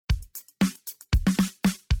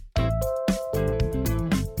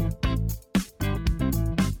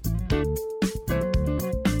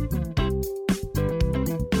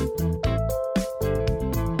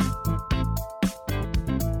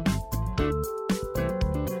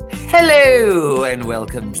Hello, and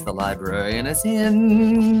welcome to the Librarian is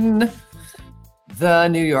in the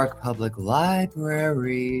New York Public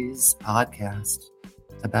Library's podcast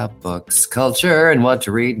about books, culture, and what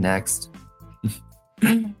to read next.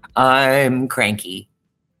 I'm Cranky.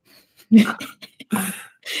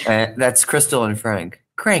 That's Crystal and Frank.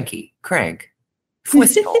 Cranky, Crank,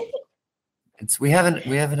 Fwistle. We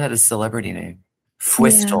haven't had a celebrity name.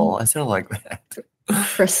 Fwistle. Yeah. I sort of like that.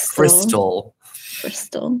 Crystal.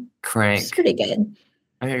 Crank. It's pretty good.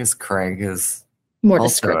 I guess Crank is more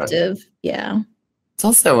descriptive. Yeah. It's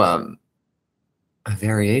also a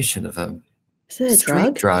variation of a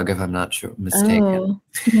street drug, if I'm not mistaken. Oh.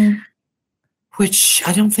 Yeah. Which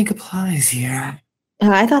I don't think applies here.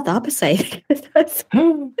 I thought the opposite.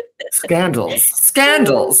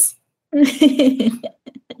 Scandals.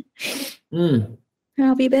 How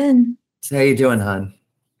have you been? So how you doing, hon?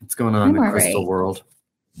 What's going on in the crystal world?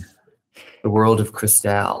 The world of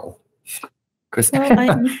Crystal.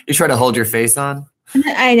 Well, you try to hold your face on?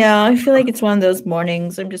 I know. I feel like it's one of those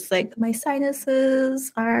mornings. I'm just like, my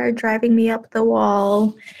sinuses are driving me up the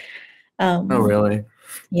wall. Oh, really?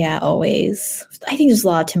 Yeah, always. I think there's a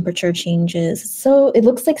lot of temperature changes. So it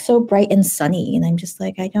looks like so bright and sunny. And I'm just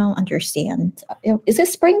like, I don't understand. Is it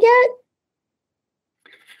spring yet?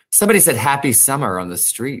 Somebody said happy summer on the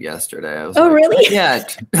street yesterday. I was really? Not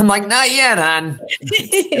yet. I'm like, not yet, hon.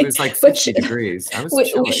 It was like 50 degrees. I was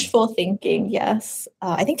chilly. Wishful thinking, yes.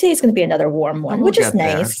 I think today's going to be another warm one, which is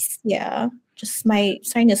nice. There. Yeah. Just my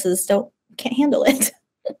sinuses can't handle it.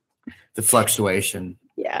 The fluctuation.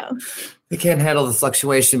 Yeah. They can't handle the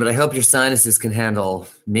fluctuation, but I hope your sinuses can handle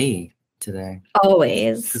me today.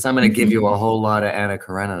 Always. Because I'm going to give you a whole lot of Anna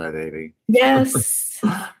Karenina, baby. Yes.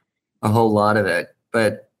 A whole lot of it.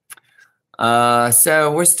 But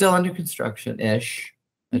so we're still under construction-ish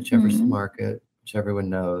at Jefferson Market, which everyone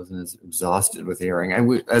knows and is exhausted with hearing.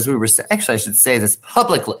 And actually, I should say this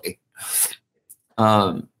publicly,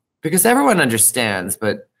 because everyone understands.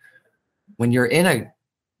 But when you're in a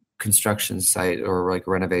construction site or like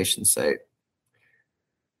a renovation site,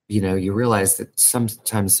 you realize that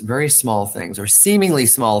sometimes very small things or seemingly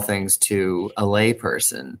small things to a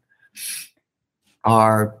layperson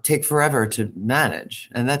take forever to manage.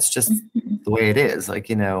 And that's just the way it is. Like,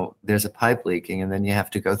 there's a pipe leaking and then you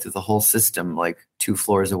have to go through the whole system like 2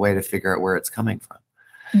 floors away to figure out where it's coming from.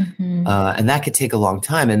 And that could take a long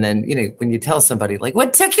time. And then, when you tell somebody like,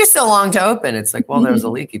 what took you so long to open? It's like, well, there was a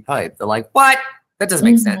leaky pipe. They're like, what? That doesn't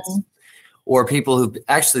make sense. Or people who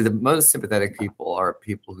actually, the most sympathetic people are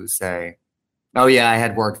people who say, oh yeah, I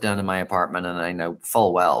had work done in my apartment and I know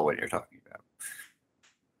full well what you're talking about.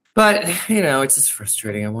 But, it's just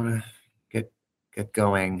frustrating. I want to get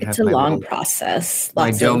going. It's a long process.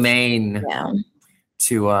 My domain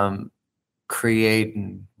to create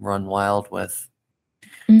and run wild with.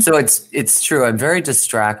 So it's true. I'm very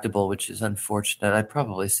distractible, which is unfortunate. I'd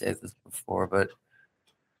probably say this before, but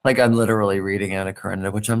like I'm literally reading Anna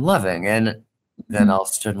Karenina, which I'm loving. And then I'll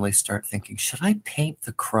suddenly start thinking, should I paint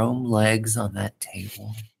the chrome legs on that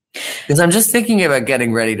table? Because I'm just thinking about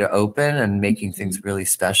getting ready to open and making things really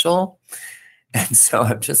special. And so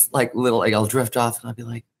I'm just like I'll drift off and I'll be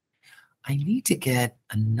like, I need to get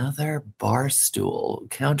another bar stool,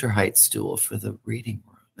 counter height stool for the reading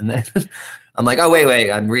room. And then I'm like, oh,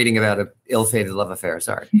 wait, I'm reading about an ill-fated love affair.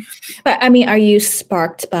 Sorry. But I mean, are you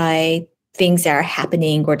sparked by things that are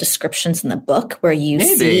happening or descriptions in the book where you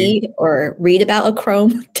see or read about a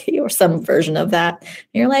chrome or some version of that? And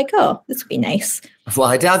you're like, oh, this would be nice. Well,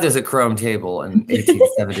 I doubt there's a chrome table in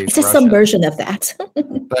 1870s It's just some version of that.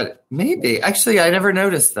 But maybe. Actually, I never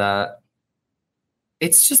noticed that.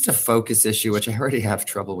 It's just a focus issue, which I already have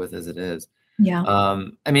trouble with as it is. Yeah.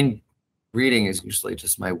 I mean, reading is usually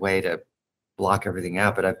just my way to block everything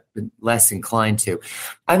out, but I've been less inclined to.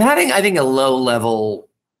 I'm having, I think, a low level,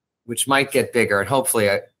 which might get bigger. And hopefully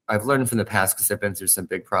I've learned from the past, because I've been through some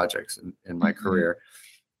big projects in my career,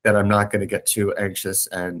 that I'm not going to get too anxious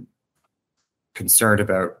and concerned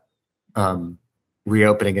about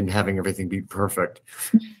reopening and having everything be perfect.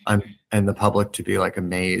 And the public to be like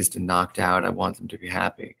amazed and knocked out. I want them to be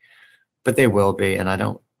happy, but they will be. And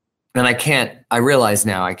I realize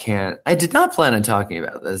now I can't. I did not plan on talking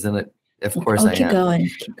about this, and of course I keep am.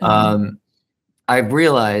 Keep going. I've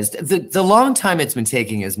realized the long time it's been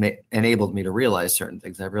taking has enabled me to realize certain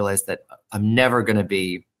things. I've realized that I'm never going to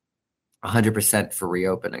be 100% for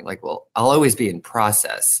reopening. Like, well, I'll always be in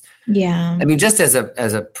process. Yeah. I mean, just as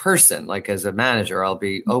a person, like as a manager, I'll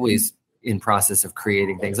be always in process of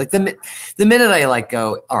creating things. Like the minute I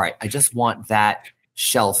go, all right, I just want that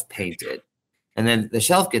shelf painted. and then the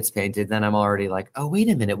shelf gets painted, then I'm already like, oh, wait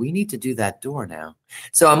a minute, we need to do that door now.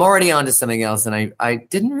 So I'm already onto something else. And I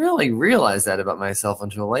didn't really realize that about myself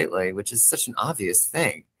until lately, which is such an obvious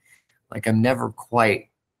thing. Like I'm never quite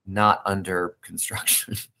not under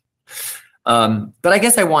construction. But I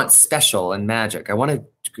guess I want special and magic. I want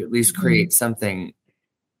to at least create something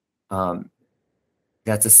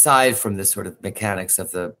that's aside from the sort of mechanics of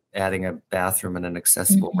the adding a bathroom and an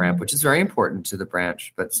accessible ramp, which is very important to the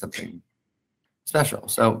branch, but something special.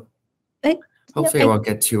 So hopefully I won't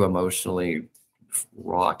get too emotionally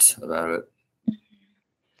wrought about it.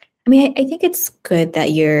 I mean, I think it's good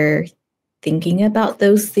that you're thinking about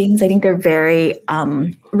those things. I think they're very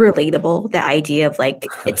relatable. The idea of like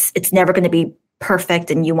it's never going to be perfect,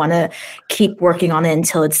 and you want to keep working on it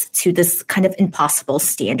until it's to this kind of impossible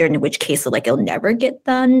standard, in which case like it'll never get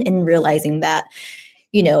done, and realizing that,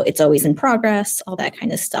 you know, it's always in progress, all that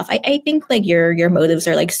kind of stuff. I think like your motives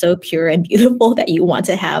are like so pure and beautiful that you want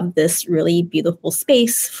to have this really beautiful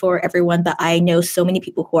space for everyone. But I know so many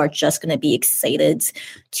people who are just going to be excited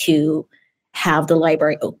to have the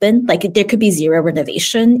library open. Like there could be zero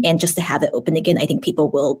renovation, and just to have it open again, I think people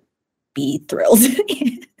will be thrilled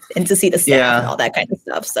and to see the staff and all that kind of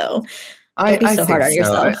stuff. So don't be so hard on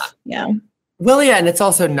yourself. Well, yeah. And it's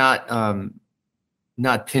also not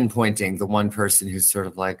pinpointing the one person who's sort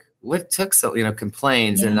of like, what took so, you know,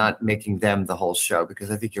 complains and not making them the whole show,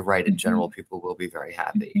 because I think you're right. In general, people will be very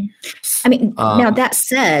happy. I mean, now that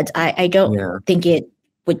said, I don't think it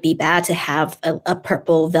would be bad to have a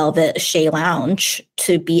purple velvet Shea lounge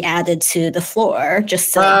to be added to the floor,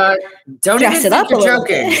 just to dress it up a little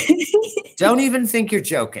bit. Don't even think you're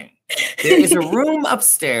joking. There is a room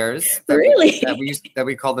upstairs that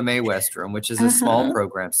we call the Mae West room, which is a small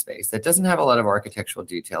program space that doesn't have a lot of architectural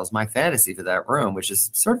details. My fantasy for that room, which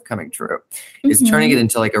is sort of coming true, is turning it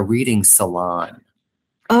into like a reading salon.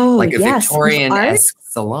 Oh, like a Victorian-esque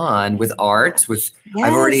salon with art.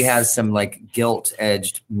 I've already have some like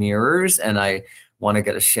gilt-edged mirrors, and I want to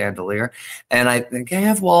get a chandelier. And I think I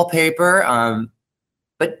have wallpaper.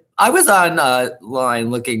 But I was online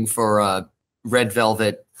looking for red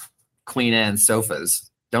velvet Queen Anne sofas.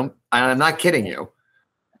 I'm not kidding you.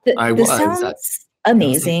 This sounds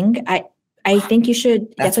amazing. I think you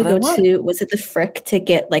should definitely go to, was it the Frick, to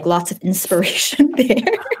get like lots of inspiration there.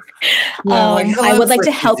 I would like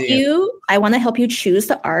to help you. I want to help you choose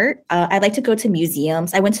the art. I like to go to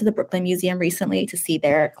museums. I went to the Brooklyn Museum recently to see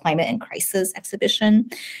their Climate and Crisis exhibition.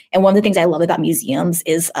 And one of the things I love about museums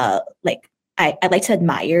is I like to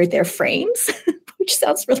admire their frames, which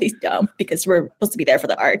sounds really dumb because we're supposed to be there for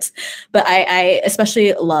the arts. But I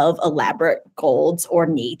especially love elaborate golds,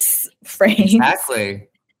 ornate frames. Exactly.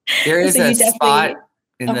 There is a spot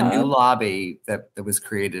in the new lobby that was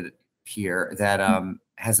created here that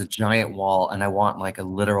has a giant wall, and I want like a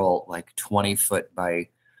literal like 20-foot by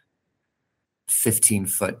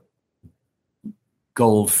 15-foot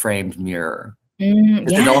gold framed mirror.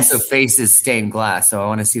 It also faces stained glass, so I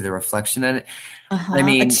want to see the reflection in it. I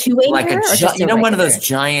mean, like one of those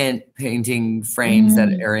giant painting frames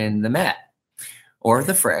that are in the Met or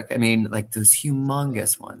the Frick. I mean, like those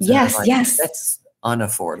humongous ones. Yes, that's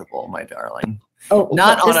unaffordable, my darling. Oh,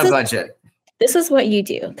 not on a budget. This is what you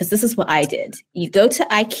do, because this is what I did. You go to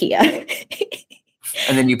IKEA.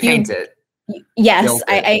 And then you paint it. Yes.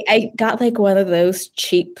 I got like one of those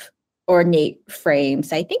cheap ornate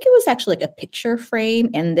frames. I think it was actually like a picture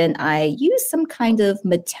frame. And then I used some kind of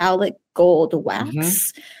metallic gold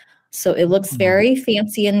wax. So it looks very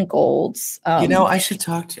fancy and golds. I should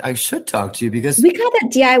talk to you because we gotta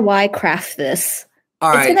DIY craft this.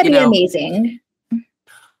 It's gonna be amazing.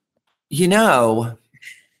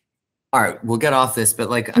 All right, we'll get off this, but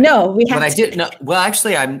like, no, we have. When I did, no, well,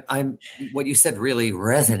 actually, I'm. What you said really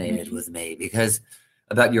resonated with me because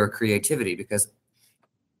about your creativity. Because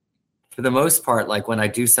for the most part, like when I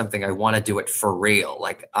do something, I want to do it for real.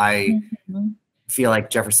 Like I feel like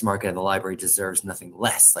Jefferson Market and the library deserves nothing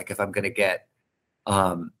less. Like if I'm going to get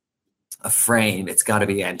a frame, it's got to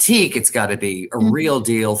be antique. It's got to be a real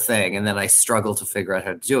deal thing. And then I struggle to figure out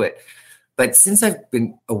how to do it. But since I've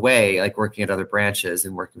been away, like working at other branches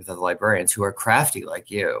and working with other librarians who are crafty like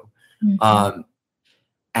you,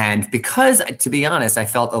 and because, to be honest, I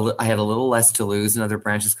felt I had a little less to lose in other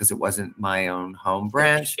branches because it wasn't my own home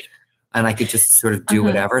branch, and I could just sort of do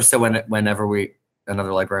whatever. So whenever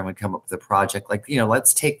another librarian would come up with a project, like,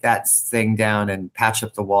 let's take that thing down and patch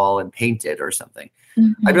up the wall and paint it or something.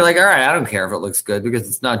 I'd be like, all right, I don't care if it looks good because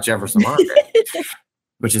it's not Jefferson Market.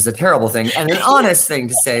 Which is a terrible thing and an honest thing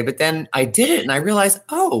to say. But then I did it and I realized,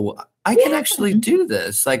 I can actually do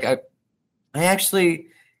this. Like I actually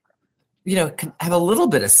can have a little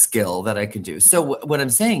bit of skill that I can do. So what I'm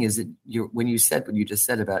saying is that when you just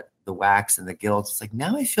said about the wax and the gills, it's like,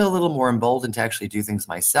 now I feel a little more emboldened to actually do things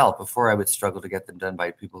myself. Before I would struggle to get them done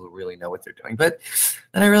by people who really know what they're doing. But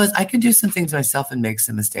then I realized I can do some things myself and make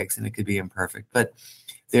some mistakes, and it could be imperfect, but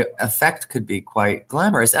the effect could be quite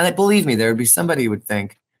glamorous. And believe me, there would be somebody who would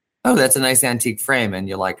think, oh, that's a nice antique frame. And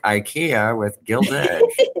you're like, IKEA with gilded edge.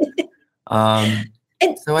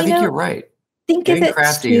 So I think you're right. Getting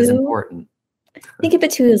crafty is important. Think of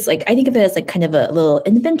it too as like, I think of it as like kind of a little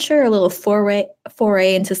adventure, a little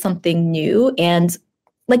foray into something new, and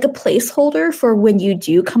like a placeholder for when you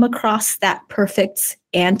do come across that perfect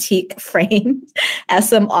antique frame at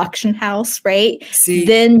some auction house, right?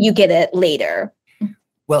 Then you get it later.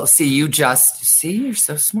 Well, you're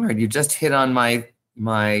so smart. You just hit on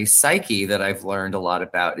my psyche that I've learned a lot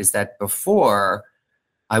about, is that before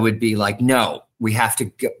I would be like, no, we have to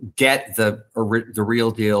get the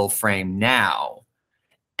real deal frame now.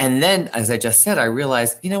 And then, as I just said, I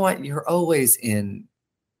realized, you know what? You're always in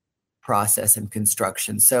process and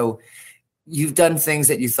construction. So you've done things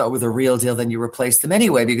that you thought were the real deal, then you replaced them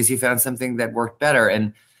anyway because you found something that worked better.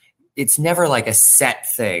 And it's never like a set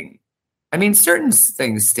thing. I mean, certain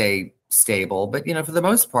things stay stable, but, for the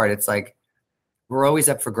most part, it's like we're always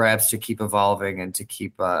up for grabs to keep evolving and to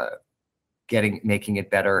keep making it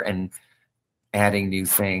better and adding new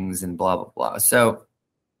things and blah, blah, blah. So,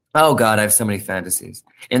 oh God, I have so many fantasies.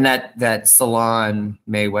 In that salon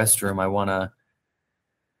Mae West room,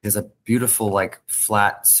 there's a beautiful, like,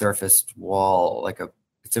 flat surfaced wall,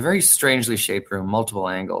 it's a very strangely shaped room, multiple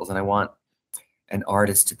angles. And I want an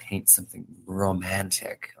artist to paint something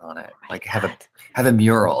romantic on it, like have a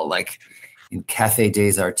mural, like in Café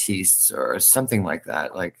des Artistes or something like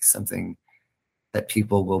that, like something that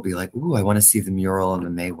people will be like, ooh, I want to see the mural in the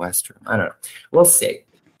Mae West room. I don't know. We'll see.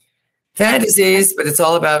 Fantasies, but it's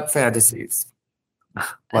all about fantasies.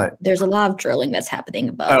 What? There's a lot of drilling that's happening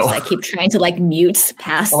above. So I keep trying to mute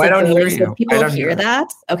past I don't hear you. So people hear that.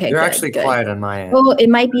 Okay, you're actually quiet on my end. Oh, it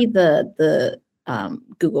might be the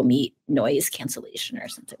Google Meet noise cancellation or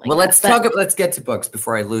something like that. Let's get to books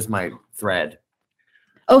before I lose my thread.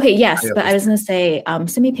 Okay, yes, but I was going to say,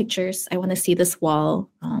 send me pictures. I want to see this wall.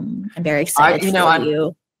 I'm very excited for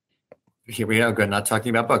you. Here we go. Good. Not talking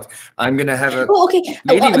about books. I'm going to have a meeting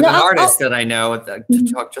with an artist that I know to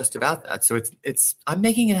talk just about that. So I'm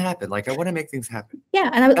making it happen. Like, I want to make things happen. Yeah,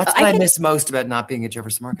 and that's what I miss most about not being at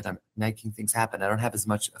Jefferson Market. I'm making things happen. I don't have as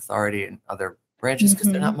much authority in other branches because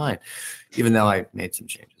they're not mine, even though I made some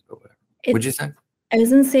changes. But whatever. What'd you say? I was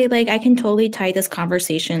going to say, I can totally tie this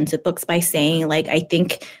conversation to books by saying, I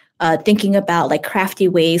think thinking about crafty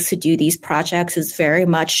ways to do these projects is very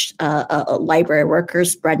much a library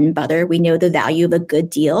worker's bread and butter. We know the value of a good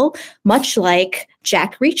deal, much like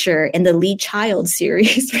Jack Reacher in the Lee Child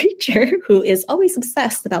series, Reacher, who is always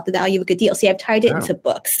obsessed about the value of a good deal. See, I've tied it into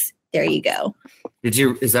books. There you go.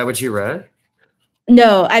 Is that what you read?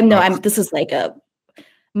 No, this is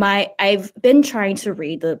I've been trying to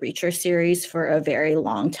read the Reacher series for a very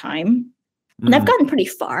long time. And I've gotten pretty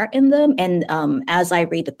far in them. And as I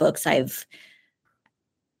read the books, I've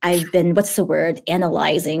been,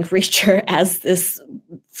 analyzing Reacher as this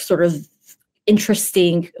sort of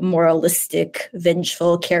interesting, moralistic,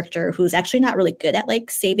 vengeful character who's actually not really good at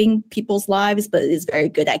saving people's lives, but is very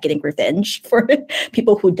good at getting revenge for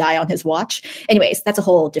people who die on his watch. Anyways, that's a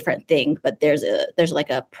whole different thing. But there's a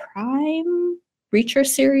Prime Reacher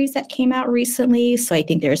series that came out recently. So I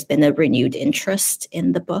think there's been a renewed interest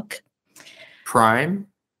in the book. Prime?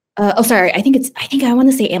 Sorry. I think I want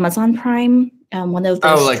to say Amazon Prime. One of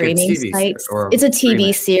those streaming sites. It's a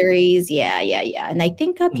TV series. Yeah. And I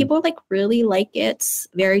think people really like it. It's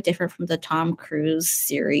very different from the Tom Cruise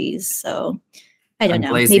series. So I don't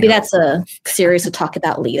know. Maybe that's a series to talk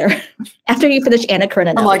about later. After you finish Anna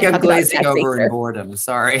Karenina. I'm glazing over in boredom.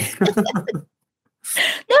 Sorry.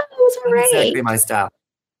 No, it was all right. Exactly my style.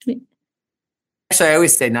 Actually, I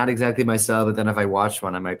always say not exactly my style, but then if I watch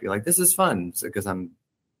one, I might be like, this is fun. Because I'm...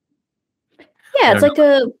 Yeah, it's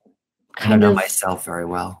I don't know myself very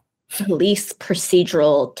well. Police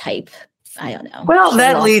procedural type. I don't know. Well,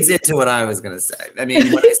 that leads into what I was going to say. I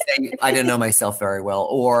mean, when I say I don't know myself very well,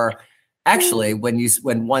 or actually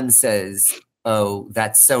when one says, oh,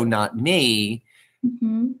 that's so not me,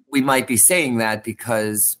 we might be saying that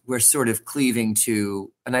because we're sort of cleaving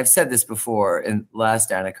to, and I've said this before in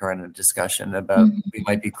last Anna Karenina discussion about we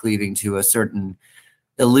might be cleaving to a certain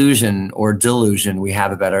illusion or delusion we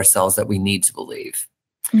have about ourselves that we need to believe.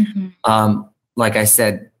 Like I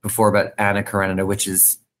said before about Anna Karenina, which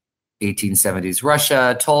is 1870s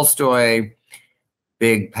Russia, Tolstoy,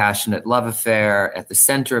 big passionate love affair at the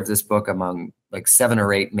center of this book among like 7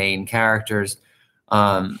 or 8 main characters,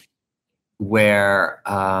 where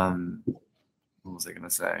what was I going to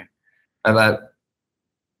say about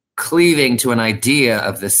cleaving to an idea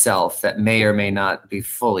of the self that may or may not be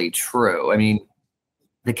fully true. I mean,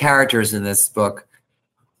 the characters in this book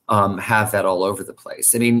have that all over the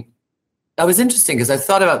place. I mean, that was interesting because I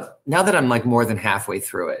thought about, now that I'm like more than halfway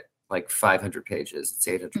through it, like 500 pages, it's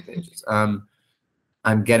 800 pages.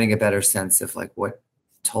 I'm getting a better sense of like what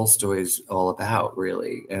Tolstoy is all about,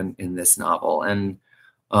 really, and in this novel. And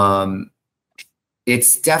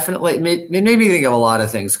it's definitely, it made me think of a lot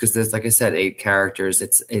of things, because there's, like I said, 8 characters.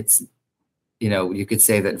 It's you know, you could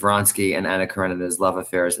say that Vronsky and Anna Karenina's love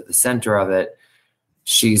affair is at the center of it.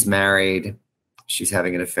 She's married. She's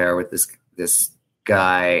having an affair with this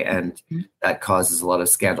guy, and that causes a lot of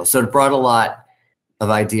scandal. So it brought a lot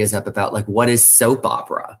of ideas up about like, what is soap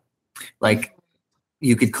opera? Like,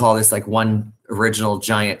 you could call this like one original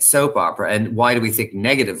giant soap opera. And why do we think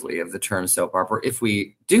negatively of the term soap opera if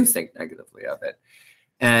we do think negatively of it?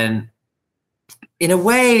 And in a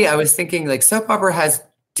way, I was thinking like soap opera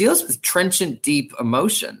deals with trenchant, deep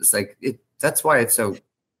emotions. Like that's why it's so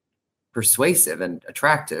persuasive and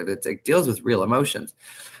attractive. It deals with real emotions.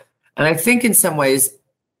 And I think in some ways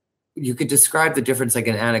you could describe the difference like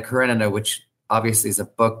in Anna Karenina, which obviously is a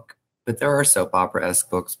book, but there are soap opera-esque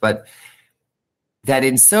books, but that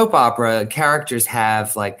in soap opera, characters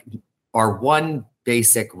are one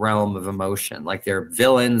basic realm of emotion. Like they're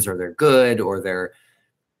villains, or they're good, or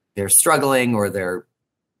they're struggling, or they're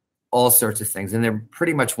all sorts of things. And they're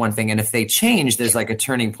pretty much one thing. And if they change, there's like a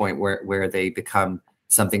turning point where they become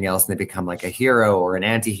something else, and they become like a hero or an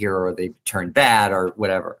anti-hero, or they turn bad or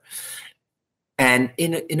whatever. And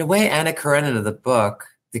in a way, Anna Karenina, the book,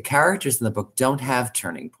 the characters in the book don't have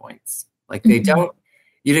turning points. Like they don't,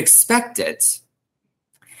 you'd expect it.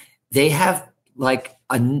 They have like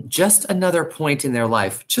just another point in their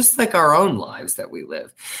life, just like our own lives that we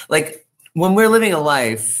live. Like when we're living a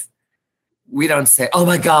life, we don't say, oh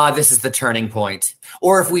my God, this is the turning point.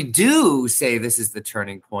 Or if we do say this is the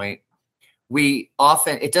turning point,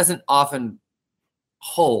 it doesn't often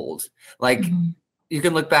hold. Like you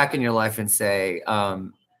can look back in your life and say,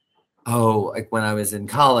 like when I was in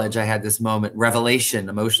college, I had this moment,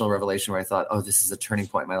 emotional revelation, where I thought, oh, this is a turning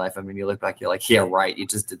point in my life. I mean, you look back, you're like, yeah, right. You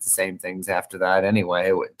just did the same things after that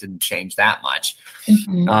anyway. It didn't change that much.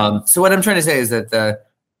 So what I'm trying to say is that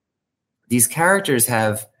these characters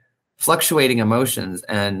have fluctuating emotions,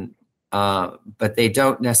 and but they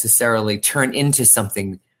don't necessarily turn into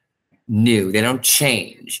something new. They don't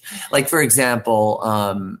change. Like, for example,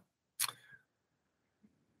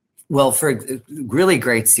 for a really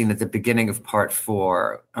great scene at the beginning of part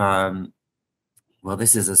 4,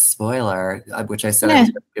 this is a spoiler, which I said I was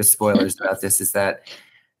going to give spoilers about this, is that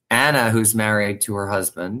Anna, who's married to her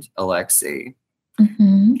husband, Alexei,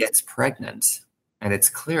 gets pregnant. And it's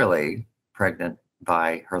clearly pregnant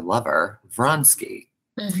by her lover, Vronsky.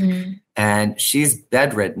 And she's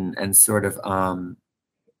bedridden and sort of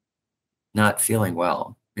not feeling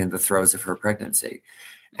well in the throes of her pregnancy.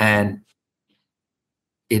 And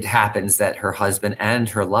it happens that her husband and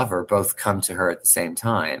her lover both come to her at the same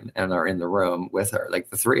time and are in the room with her, like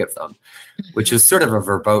the 3 of them, which is sort of a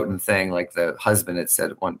verboten thing. Like the husband had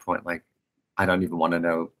said at one point, like, I don't even want to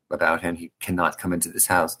know about him. He cannot come into this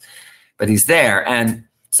house, but he's there. And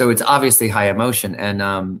so it's obviously high emotion.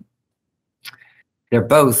 And they're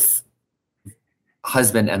both,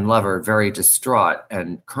 husband and lover, very distraught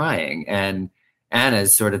and crying. And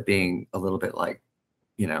Anna's sort of being a little bit like,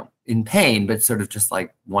 in pain, but sort of just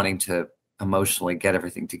like wanting to emotionally get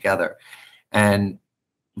everything together. And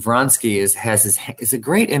Vronsky is a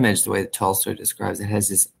great image, the way that Tolstoy describes it.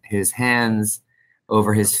 Has his hands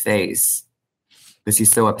over his face because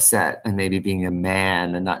he's so upset, and maybe being a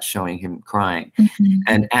man and not showing him crying.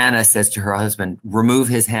 And Anna says to her husband, remove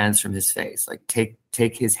his hands from his face, like take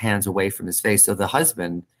his hands away from his face. So the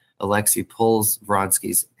husband, Alexei, pulls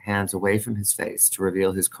Vronsky's hands away from his face to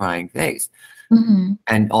reveal his crying face.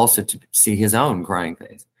 And also to see his own crying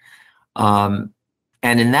face. And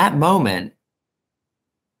in that moment,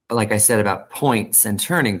 like I said about points and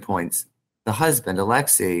turning points, the husband,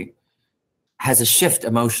 Alexei, has a shift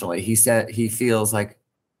emotionally. He said he feels like,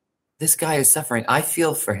 this guy is suffering. I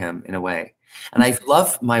feel for him in a way. And I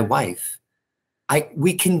love my wife. I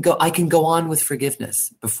can go on with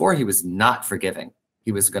forgiveness. Before, he was not forgiving.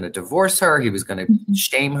 He was going to divorce her. He was going to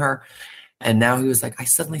shame her. And now he was like, I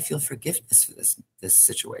suddenly feel forgiveness for this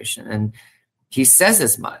situation. And he says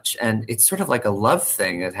as much. And it's sort of like a love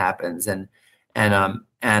thing that happens. And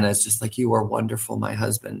Anna's just like, you are wonderful, my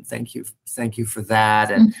husband. Thank you for that.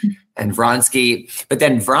 And Vronsky, but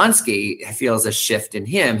then Vronsky feels a shift in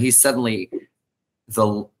him. He's suddenly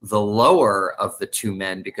the lower of the two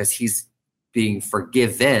men because he's being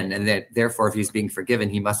forgiven, and that therefore if he's being forgiven,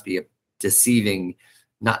 he must be a deceiving,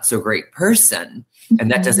 not so great person,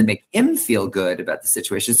 and that doesn't make him feel good about the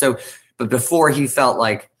situation. So, but before he felt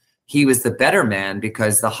like he was the better man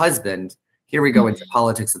because the husband, here we go into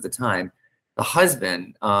politics at the time, the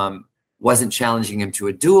husband wasn't challenging him to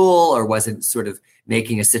a duel or wasn't sort of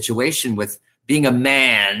making a situation with being a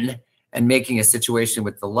man and making a situation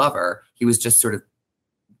with the lover. He was just sort of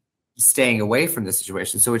staying away from the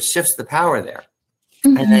situation. So it shifts the power there.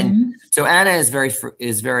 And then, so Anna is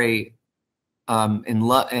very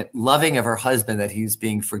loving of her husband, that he's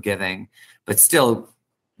being forgiving, but still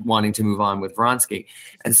wanting to move on with Vronsky.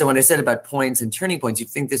 And so when I said about points and turning points, you'd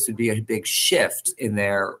think this would be a big shift in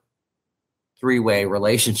their three-way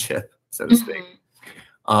relationship, so to speak.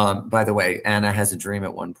 By the way, Anna has a dream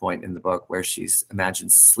at one point in the book where she's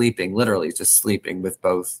imagined sleeping, literally just sleeping with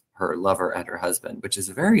both her lover and her husband, which is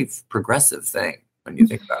a very progressive thing when you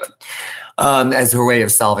think about it, as her way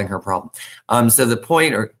of solving her problem. So the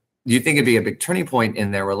point, or you think it'd be a big turning point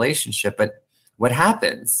in their relationship, but what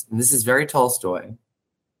happens, and this is very Tolstoy,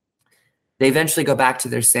 they eventually go back to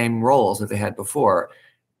their same roles that they had before.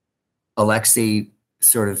 Alexei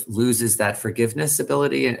sort of loses that forgiveness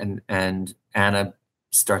ability, and Anna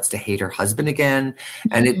starts to hate her husband again,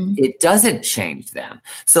 and it doesn't change them.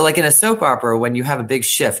 So like in a soap opera, when you have a big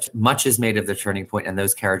shift, much is made of the turning point and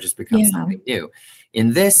those characters become something new.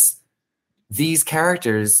 In this, these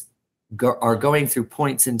characters are going through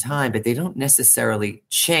points in time, but they don't necessarily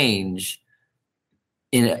change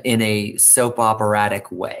in a soap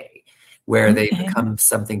operatic way where they become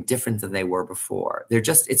something different than they were before.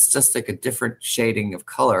 It's just like a different shading of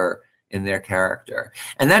color in their character.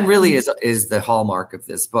 And that really is the hallmark of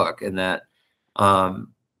this book, in that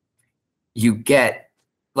you get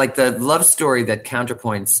like the love story that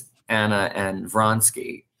counterpoints Anna and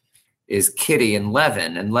Vronsky is Kitty and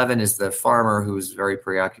Levin. And Levin is the farmer who's very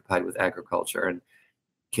preoccupied with agriculture, and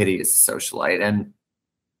Kitty is a socialite. And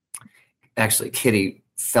actually Kitty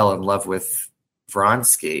fell in love with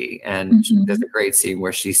Vronsky, and there's a great scene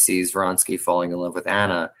where she sees Vronsky falling in love with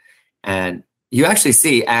Anna, and you actually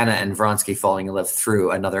see Anna and Vronsky falling in love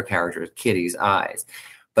through another character, Kitty's eyes.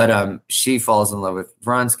 But she falls in love with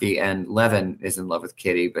Vronsky, and Levin is in love with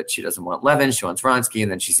Kitty, but she doesn't want Levin. She wants Vronsky,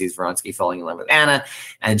 and then she sees Vronsky falling in love with Anna,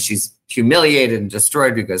 and she's humiliated and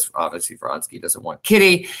destroyed because obviously Vronsky doesn't want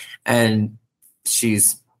Kitty, and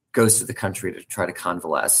goes to the country to try to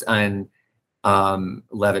convalesce. And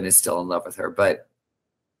Levin is still in love with her, but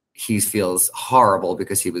he feels horrible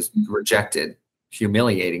because he was rejected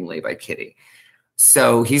humiliatingly by Kitty.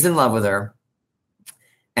 So he's in love with her,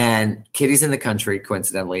 and Kitty's in the country.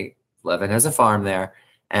 Coincidentally, Levin has a farm there,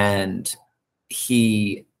 and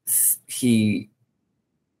he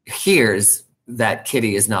hears that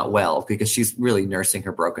Kitty is not well because she's really nursing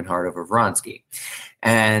her broken heart over Vronsky,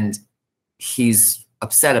 and he's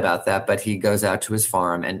upset about that. But he goes out to his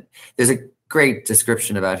farm, and there's a great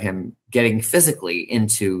description about him getting physically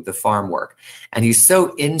into the farm work, and he's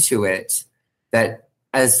so into it that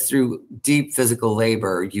as through deep physical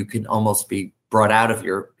labor, you can almost be brought out of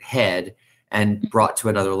your head and brought to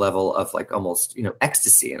another level of like almost,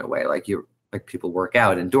 ecstasy in a way, like people work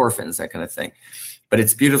out, endorphins, that kind of thing. But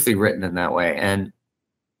it's beautifully written in that way. And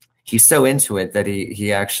he's so into it that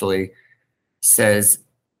he actually says,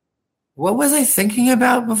 "What was I thinking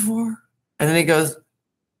about before?" And then he goes,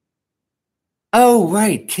 "Oh,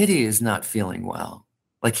 right, Kitty is not feeling well."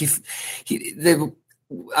 Like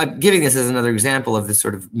I'm giving this as another example of the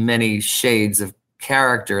sort of many shades of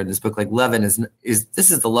character in this book. Like Levin is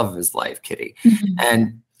the love of his life, Kitty,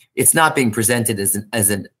 and it's not being presented as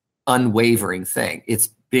an unwavering thing. It's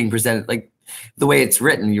being presented like the way it's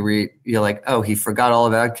written. You're like, oh, he forgot all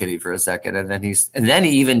about Kitty for a second, and then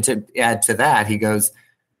he even to add to that, he goes,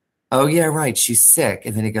 "Oh yeah, right, she's sick,"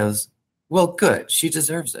 and then he goes, "Well, good, she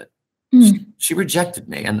deserves it. She rejected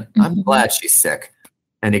me, and I'm glad she's sick."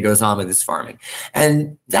 And he goes on with his farming.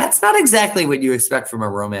 And that's not exactly what you expect from a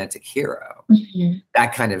romantic hero,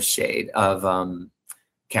 that kind of shade of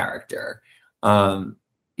character. Even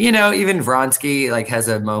Vronsky like has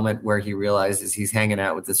a moment where he realizes he's hanging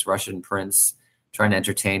out with this Russian prince trying to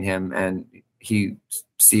entertain him. And he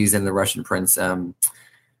sees in the Russian prince, the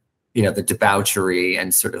debauchery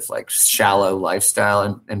and sort of like shallow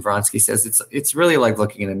lifestyle. And Vronsky says, it's really like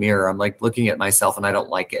looking in a mirror. I'm like looking at myself and I don't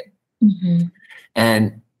like it.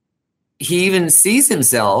 And he even sees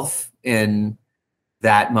himself in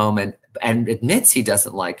that moment and admits he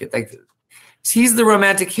doesn't like it. Like he's the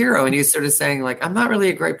romantic hero, and he's sort of saying like, I'm not really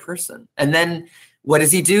a great person. And then what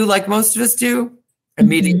does he do? Like most of us do,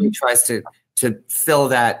 immediately tries to fill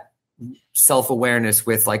that self-awareness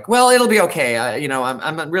with like, well, it'll be okay.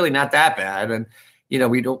 I'm really not that bad. And,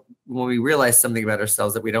 when we realize something about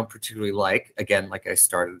ourselves that we don't particularly like, again, like I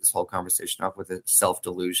started this whole conversation off with a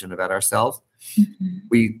self-delusion about ourselves,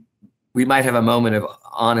 we might have a moment of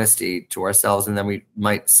honesty to ourselves, and then we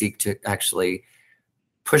might seek to actually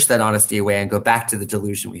push that honesty away and go back to the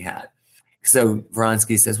delusion we had. So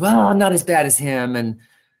Vronsky says, well, I'm not as bad as him. And,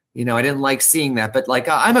 I didn't like seeing that, but like,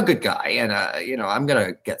 I'm a good guy and, I'm going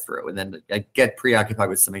to get through. And then I get preoccupied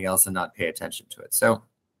with something else and not pay attention to it. So,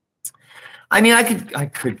 I mean, I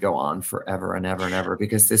could go on forever and ever and ever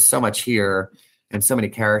because there's so much here and so many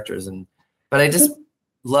characters. But I just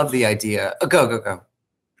love the idea. Oh, go.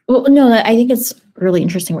 Well, no, I think it's really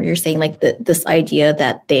interesting what you're saying. Like this idea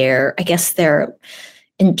that their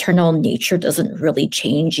internal nature doesn't really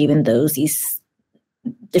change, even though these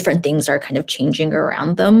different things are kind of changing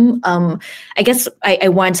around them. I guess I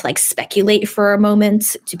wanted to like speculate for a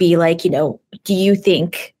moment to be like, do you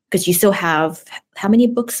think, because you still have how many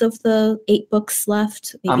books of the 8 books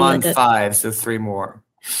left? Maybe I'm on 5, so 3 more.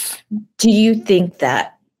 Do you think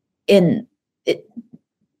that it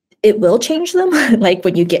will change them? Like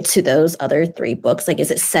when you get to those other 3 books, like,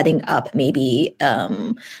 is it setting up maybe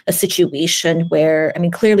a situation where, I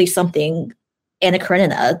mean, clearly Anna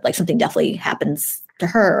Karenina, like something definitely happens to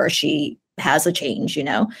her, or she has a change, I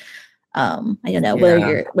don't know,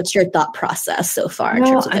 what's your thought process so far in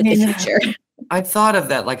terms of like the future? I thought of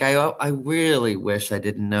that. Like, I really wish I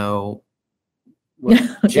didn't know what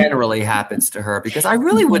generally happens to her, because I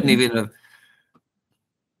really wouldn't even have.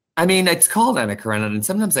 I mean, it's called Anna Karenina, and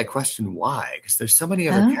sometimes I question why, because there's so many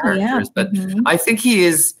other characters. But I think he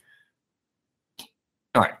is.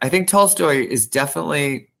 All right. I think Tolstoy is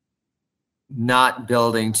definitely not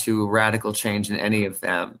building to radical change in any of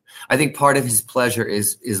them. I think part of his pleasure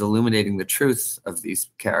is illuminating the truth of these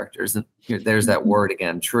characters. And there's that word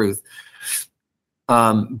again, truth.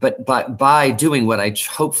 But by doing what I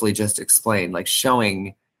hopefully just explained, like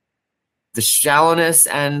showing the shallowness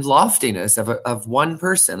and loftiness of one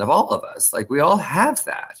person, of all of us, like we all have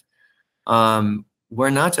that. We're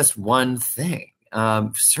not just one thing,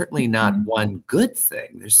 certainly not one good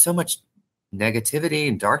thing. There's so much negativity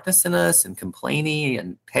and darkness in us, and complaining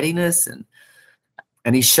and pettiness, and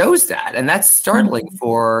he shows that, and that's startling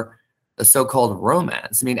for the so-called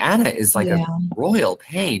romance. I mean, Anna is like a royal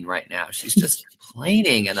pain right now. She's just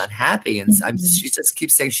complaining and unhappy, and she just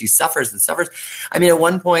keeps saying she suffers and suffers. I mean, at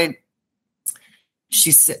one point,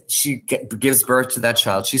 she gives birth to that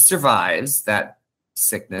child. She survives that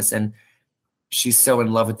sickness, and she's so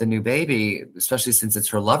in love with the new baby, especially since it's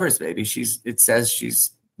her lover's baby. It says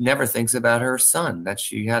she's never thinks about her son that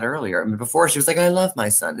she had earlier. I mean, before she was like, I love my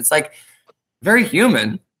son. It's like very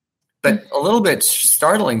human, but a little bit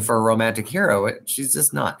startling for a romantic hero. She's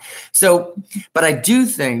just not. So, but I do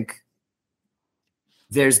think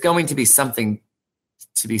there's going to be something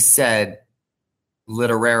to be said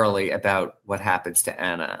literarily about what happens to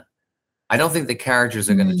Anna. I don't think the characters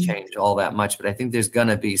are going to change all that much, but I think there's going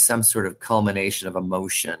to be some sort of culmination of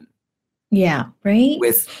emotion. Yeah, right.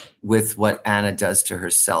 With what Anna does to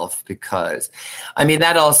herself, because I mean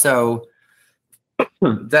that also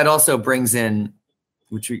brings in,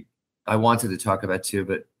 which I wanted to talk about too,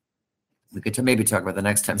 but we could maybe talk about the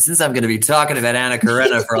next time, since I'm going to be talking about Anna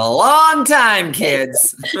Karenina for a long time,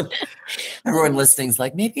 kids. Everyone listening is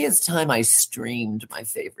like, maybe it's time I streamed my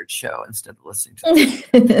favorite show instead of listening to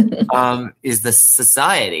it. Is the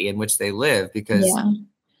society in which they live, because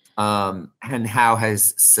and how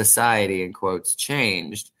has society, in quotes,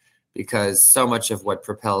 changed, because so much of what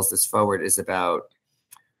propels this forward is about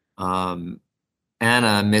Anna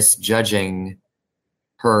misjudging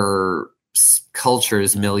her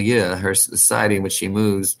culture's milieu, her society in which she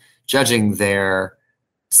moves, judging their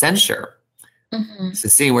censure. So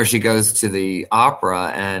seeing where she goes to the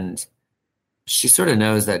opera, and she sort of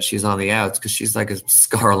knows that she's on the outs because she's like a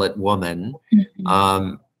scarlet woman.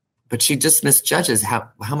 But she just misjudges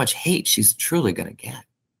how much hate she's truly going to get.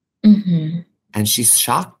 And she's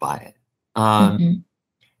shocked by it. And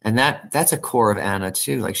that's a core of Anna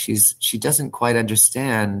too. Like she doesn't quite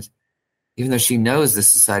understand, even though she knows the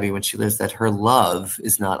society in which she lives, that her love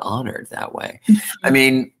is not honored that way. I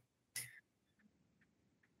mean,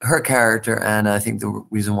 her character, Anna, I think the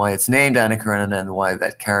reason why it's named Anna Karenina and why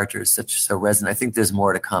that character is so resonant, I think there's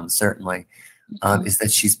more to come, certainly, is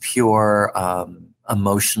that she's pure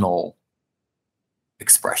emotional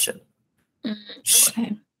expression.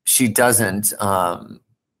 She doesn't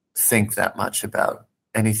think that much about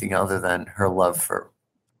anything other than her love for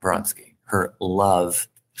Vronsky, her love,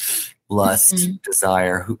 lust,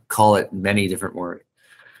 desire, who call it many different words.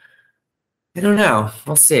 I don't know.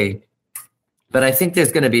 We'll see. But I think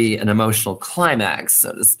there's going to be an emotional climax,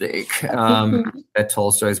 so to speak, that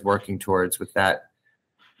Tolstoy is working towards with that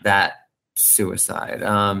suicide.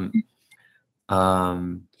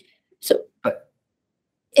 So,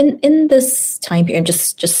 in this time period,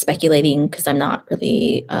 just speculating because I'm not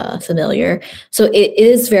really familiar. So it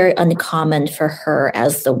is very uncommon for her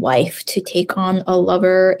as the wife to take on a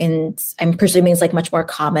lover, and I'm presuming it's like much more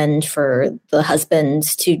common for the husband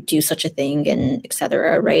to do such a thing, and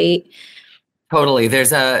etc. Right? Totally.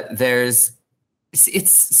 It's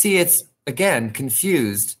again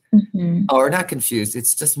confused, or not confused.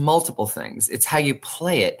 It's just multiple things. It's how you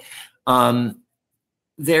play it.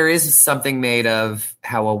 There is something made of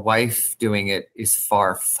how a wife doing it is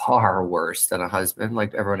far, far worse than a husband,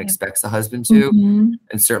 like everyone expects a husband to.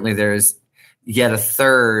 And certainly there's yet a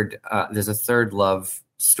third love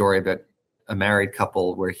story about a married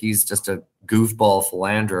couple where he's just a goofball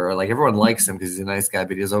philanderer. Like everyone likes him because he's a nice guy,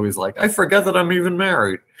 but he's always like, I forget that I'm even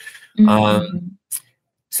married. So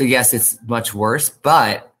yes, it's much worse,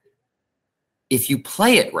 but if you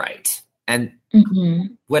play it right, and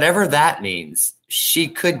whatever that means, she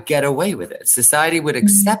could get away with it. Society would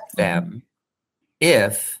accept them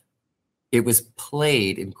if it was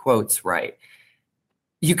played in quotes right.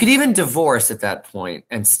 You could even divorce at that point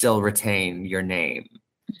and still retain your name.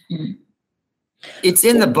 It's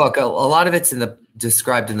in the book. A lot of it's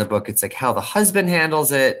described in the book. It's like how the husband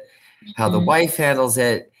handles it, how the wife handles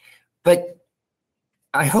it. But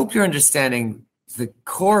I hope you're understanding the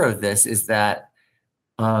core of this is that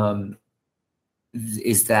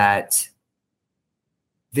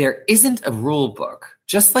there isn't a rule book.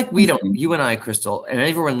 Just like we don't, you and I, Crystal, and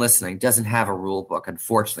everyone listening doesn't have a rule book,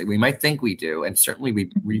 unfortunately. We might think we do, and certainly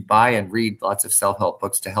we buy and read lots of self-help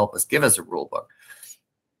books to help us, give us a rule book.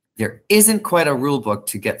 There isn't quite a rule book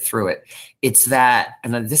to get through it. It's that,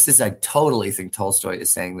 and this is, I totally think Tolstoy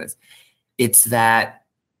is saying this, it's that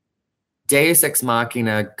Deus ex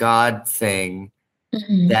machina, God thing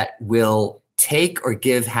that will take or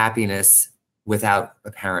give happiness without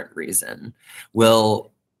apparent reason,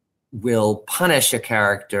 will punish a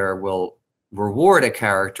character, will reward a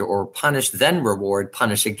character, or punish, then reward,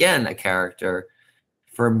 punish again a character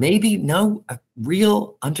for maybe no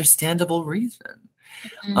real understandable reason.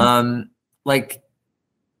 Like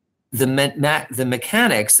the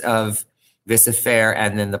mechanics of this affair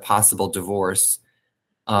and then the possible divorce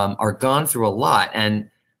are gone through a lot. And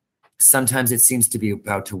sometimes it seems to be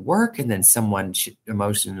about to work, and then someone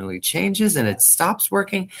emotionally changes and it stops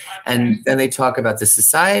working. And then they talk about the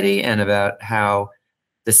society and about how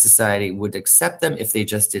the society would accept them if they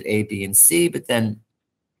just did A, B, and C. But then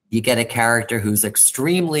you get a character who's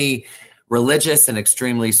extremely religious and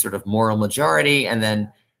extremely sort of moral majority, and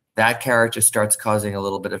then that character starts causing a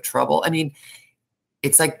little bit of trouble. I mean,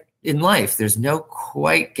 it's like in life, there's no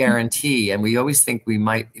quite guarantee. And we always think we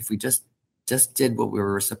might, if we just did what we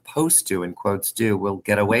were supposed to, in quotes, do, we'll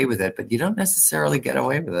get away with it. But you don't necessarily get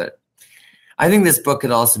away with it. I think this book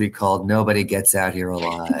could also be called Nobody Gets Out Here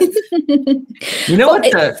Alive. You know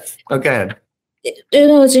what? Go ahead.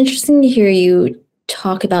 It's interesting to hear you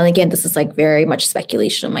talk about, and again, this is like very much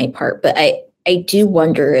speculation on my part, but I do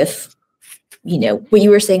wonder if, what you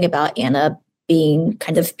were saying about Anna being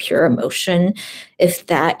kind of pure emotion, if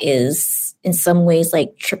that is in some ways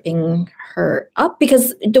like tripping her up,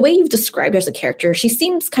 because the way you've described her as a character, she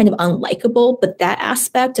seems kind of unlikable, but that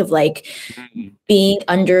aspect of like being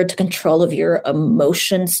under the control of your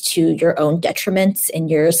emotions to your own detriment and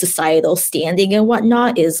your societal standing and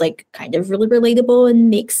whatnot is like kind of really relatable and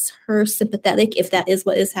makes her sympathetic if that is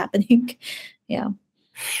what is happening. Yeah.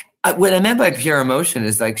 What I meant by pure emotion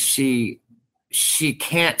is like she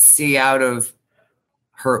can't see out of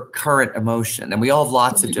her current emotion. And we all have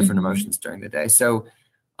lots of different emotions during the day. So,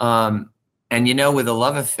 and with a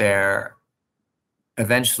love affair,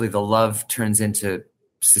 eventually the love turns into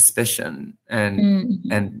suspicion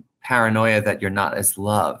and paranoia that you're not as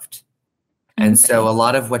loved. And so a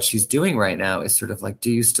lot of what she's doing right now is sort of like,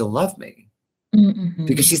 do you still love me?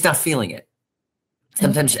 Because she's not feeling it.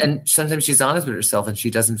 Sometimes she's honest with herself and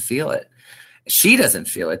she doesn't feel it. She doesn't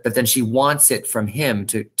feel it, but then she wants it from him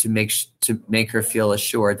to make her feel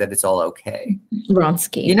assured that it's all okay.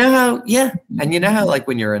 Vronsky. You know how, yeah. And you know how like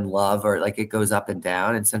when you're in love or like it goes up and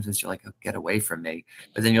down and sometimes you're like, oh, get away from me.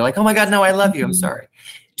 But then you're like, oh my God, no, I love you. I'm sorry.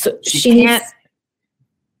 So she can't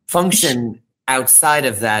function outside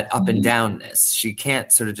of that up and downness. She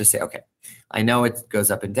can't sort of just say, okay, I know it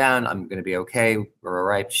goes up and down. I'm going to be okay. We're all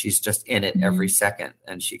right. She's just in it every second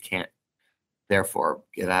and she can't therefore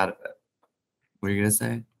get out of it. What are you going to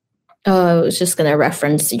say? Oh, I was just going to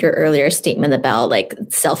reference your earlier statement about like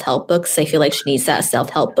self-help books. I feel like she needs that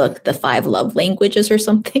self-help book, The 5 Love Languages or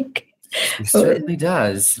something. She certainly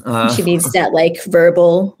does. She needs that like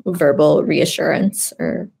verbal reassurance,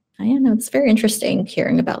 or I don't know. It's very interesting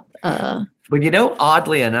hearing about. But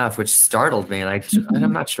oddly enough, which startled me, and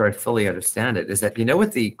I'm not sure I fully understand it, is that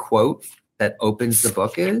what the quote that opens the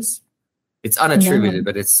book is? It's unattributed,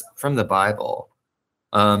 but it's from the Bible.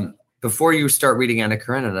 Before you start reading Anna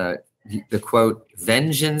Karenina, the quote,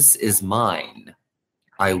 "Vengeance is mine,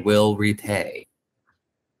 I will repay."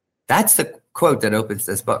 That's the quote that opens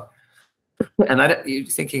this book. And you're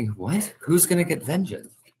thinking, what? Who's going to get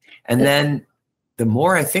vengeance? And then the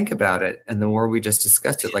more I think about it, and the more we just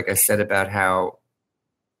discussed it, like I said, about how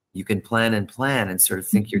you can plan and sort of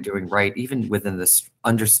think you're doing right, even within this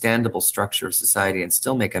understandable structure of society, and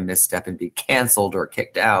still make a misstep and be canceled or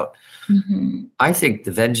kicked out. Mm-hmm. I think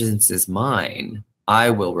the vengeance is mine, I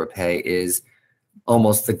will repay is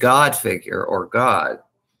almost the God figure or God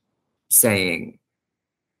saying,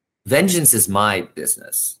 vengeance is my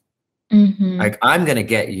business. Mm-hmm. Like, I'm going to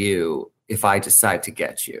get you if I decide to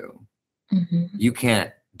get you. Mm-hmm. You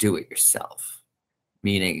can't do it yourself.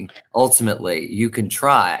 Meaning, ultimately, you can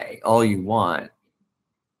try all you want,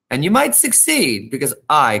 and you might succeed because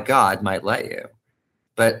I, God, might let you.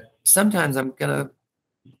 But sometimes I'm going to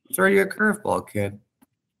throw you a curveball, kid.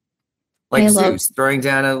 Like Zeus throwing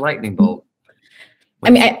down a lightning bolt.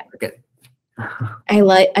 I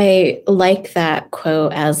like that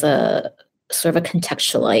quote as a sort of a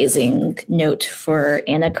contextualizing note for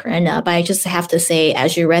Anna Karenina. But I just have to say,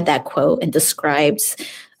 as you read that quote and described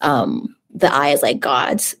the eye as like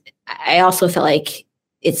God's, I also felt like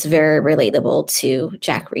it's very relatable to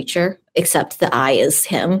Jack Reacher, except the eye is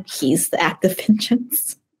him. He's the act of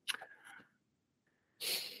vengeance.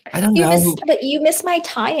 I don't know. But you missed my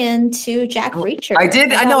tie-in to Jack Reacher. I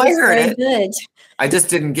did. I know. I heard it. Good. I just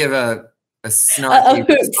didn't give a snarky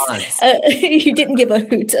response. You didn't give a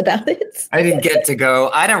hoot about it. I didn't get to go,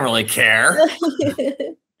 I don't really care.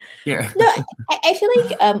 Yeah. No, I feel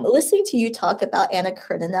like listening to you talk about Anna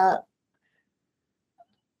Karenina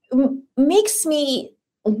makes me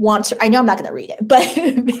want to. I know I'm not going to read it, but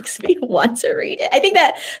it makes me want to read it. I think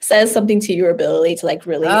that says something to your ability to like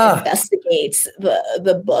really investigate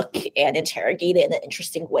the book and interrogate it in an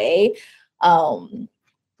interesting way.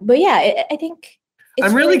 But yeah, I think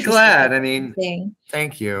I'm really glad. I mean,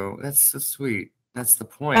 thank you. That's so sweet. That's the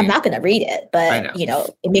point. I'm not going to read it, but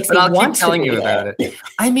it makes me want to read it. I'll keep telling you about it.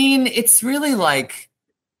 I mean, it's really like,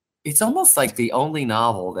 it's almost like the only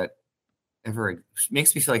novel that ever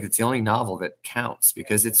makes me feel like it's the only novel that counts,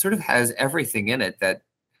 because it sort of has everything in it that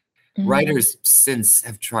writers since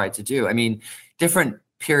have tried to do. I mean, different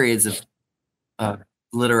periods of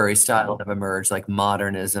literary style have emerged, like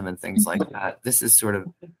modernism and things like that. This is sort of,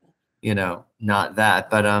 not that,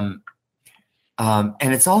 but and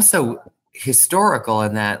it's also historical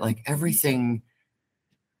in that, like, everything,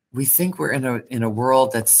 we think we're in a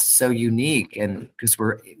world that's so unique, and because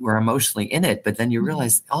we're emotionally in it, but then you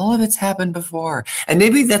realize all of it's happened before, and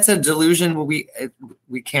maybe that's a delusion we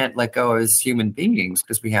can't let go as human beings,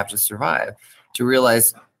 because we have to survive, to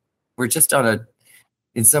realize we're just on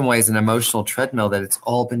in some ways an emotional treadmill, that it's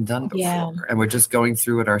all been done before, and we're just going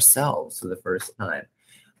through it ourselves for the first time.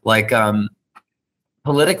 Like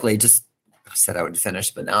politically, just I said I would finish,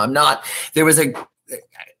 but now I'm not. There was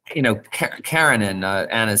Karen,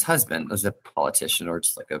 Anna's husband, was a politician or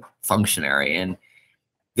just like a functionary. And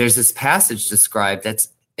there's this passage described that's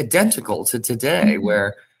identical to today,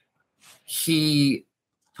 where he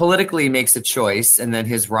politically makes a choice, and then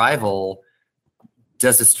his rival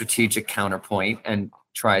does a strategic counterpoint and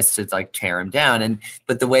tries to like tear him down.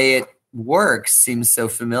 But the way it works seems so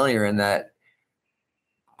familiar in that,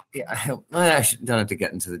 I don't have to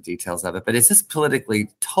get into the details of it, but it's just politically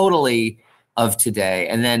totally of today.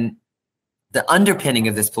 And then the underpinning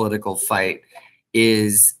of this political fight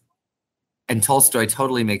is, and Tolstoy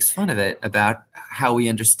totally makes fun of it, about how we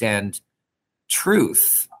understand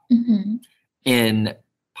truth in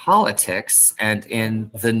politics and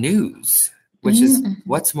in the news, which is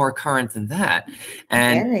what's more current than that.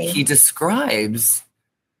 And he describes,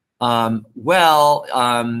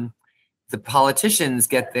 the politicians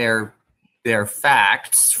get their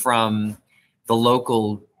facts from the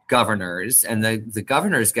local governors, and the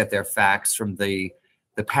governors get their facts from the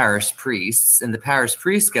parish priests, and the parish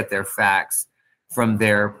priests get their facts from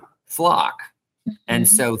their flock. And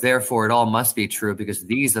so therefore it all must be true, because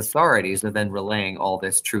these authorities are then relaying all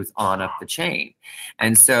this truth on up the chain.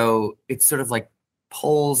 And so it's sort of like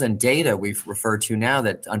polls and data we've referred to now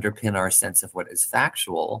that underpin our sense of what is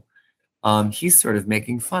factual. He's sort of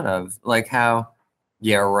making fun of, like, how,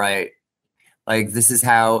 like, this is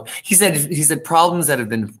how he said problems that have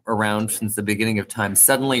been around since the beginning of time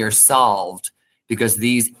suddenly are solved because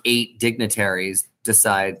these 8 dignitaries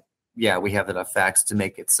decide, yeah, we have enough facts to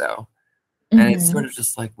make it so. And it's sort of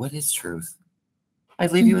just like, what is truth?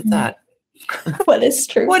 I'd leave you with that. What is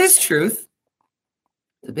truth? What is truth?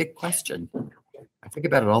 It's a big question. I think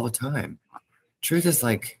about it all the time. Truth is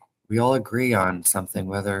like, we all agree on something,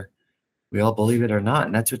 whether we all believe it or not.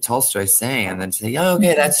 And that's what Tolstoy's saying. And then say, oh,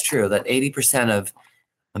 okay, that's true. That 80% of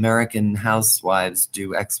American housewives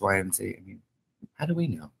do X, Y, and Z. I mean, how do we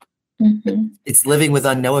know? It's living with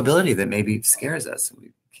unknowability that maybe scares us. And we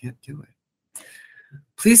can't do it.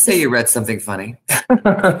 Please say you read something funny.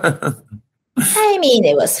 I mean,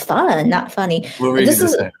 it was fun, not funny. This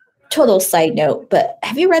is a total side note, but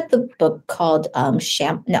have you read the book called No,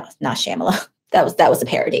 not Shamala. That was a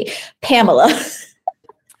parody. Pamela.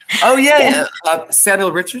 Oh yeah.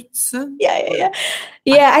 Samuel Richardson. Yeah.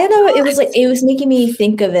 I don't know. It was making me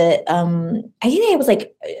think of it. I think I was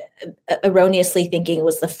like erroneously thinking it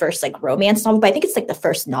was the first like romance novel, but I think it's like the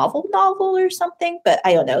first novel or something. But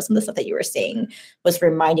I don't know. Some of the stuff that you were saying was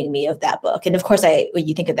reminding me of that book. And of course, when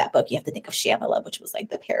you think of that book, you have to think of Shamala, which was like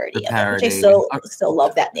the parody of it, which I still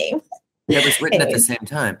love that name. Yeah, it was written at the same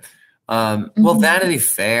time. Well, Vanity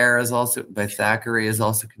Fair is also by Thackeray is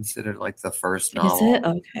also considered like the first novel. Is it?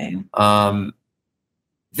 Okay.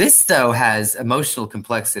 This though has emotional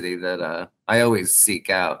complexity that I always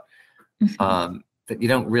seek out that you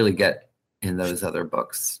don't really get in those other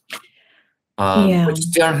books. Which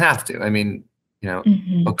you don't have to. I mean,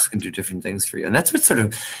 books can do different things for you, and that's what's sort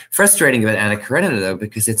of frustrating about Anna Karenina though,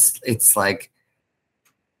 because it's like,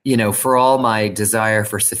 for all my desire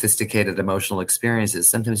for sophisticated emotional experiences,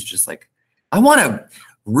 sometimes you're just like, I want to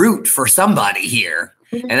root for somebody here.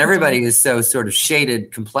 And everybody is so sort of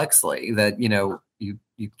shaded complexly that, you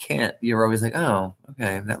can't, you're always like, oh,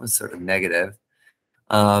 okay, that was sort of negative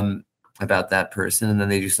about that person. And then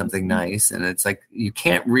they do something nice. And it's like, you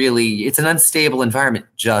can't really, it's an unstable environment,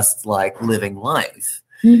 just like living life.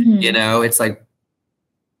 It's like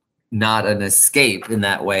not an escape in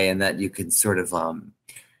that way. And that you can sort of,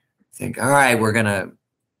 think, all right, we're going to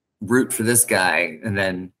root for this guy and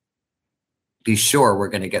then be sure we're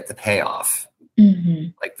going to get the payoff,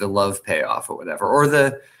 like the love payoff or whatever, or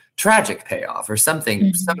the tragic payoff or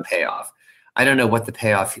something, some payoff. I don't know what the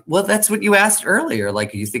payoff. Well, that's what you asked earlier.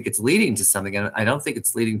 Like, you think it's leading to something. And I don't think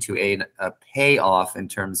it's leading to a payoff in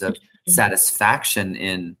terms of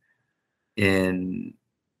satisfaction in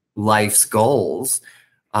life's goals.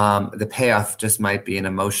 The payoff just might be an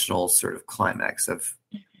emotional sort of climax of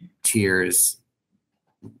tears,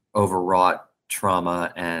 overwrought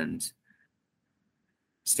trauma, and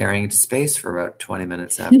staring into space for about 20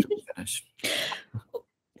 minutes after we finish.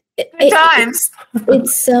 It's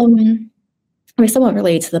somewhat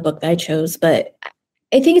related to the book that I chose, but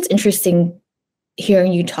I think it's interesting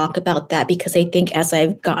hearing you talk about that, because I think as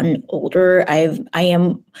I've gotten older, I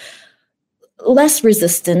am less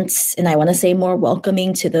resistant, and I want to say more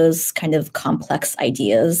welcoming to those kind of complex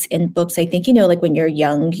ideas in books. I think, like when you're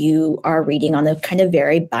young, you are reading on a kind of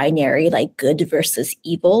very binary, like good versus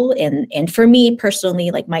evil. And for me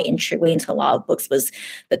personally, like my entryway into a lot of books was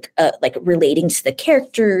like relating to the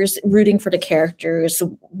characters, rooting for the characters,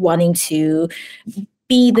 wanting to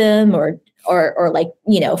be them or like,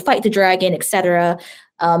 fight the dragon, etc.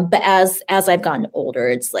 But as I've gotten older,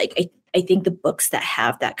 it's like, I think the books that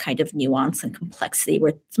have that kind of nuance and complexity,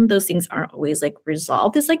 where some of those things aren't always like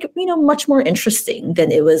resolved, is like, much more interesting than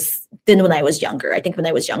when I was younger. I think when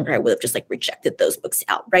I was younger, I would have just like rejected those books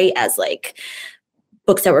outright as like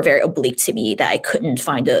books that were very oblique to me, that I couldn't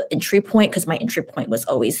find an entry point, because my entry point was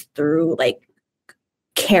always through like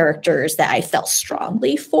characters that I felt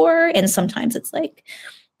strongly for. And sometimes it's like,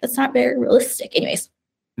 that's not very realistic. Anyways,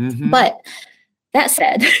 but that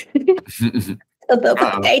said, the book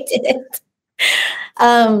I didn't.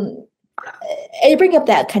 I bring up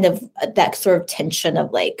that kind of that sort of tension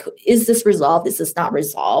of like, is this resolved? Is this not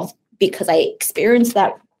resolved? Because I experienced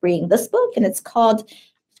that reading this book, and it's called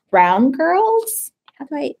Brown Girls.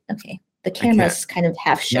 Okay. The camera's kind of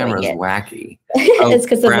half showing it. Camera's wacky. It's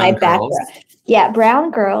because of my background. Girls. Yeah,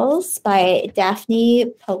 Brown Girls by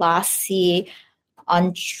Daphne Palasi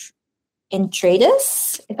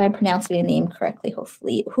Andreades, if I'm pronouncing the name correctly,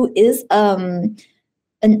 hopefully, who is an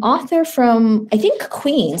author from, I think,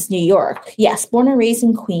 Queens, New York. Yes, born and raised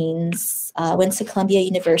in Queens, went to Columbia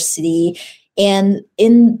University. And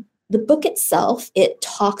in the book itself, it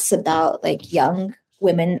talks about like young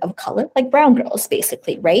women of color, like brown girls,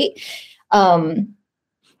 basically, right? And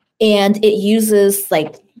it uses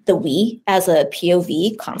like the we as a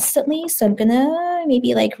POV constantly. So I'm gonna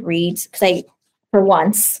maybe like read, because for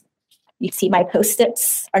once, you see my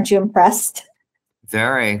Post-its. Aren't you impressed?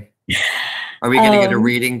 Very. Are we going to get a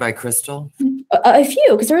reading by Crystal? A few,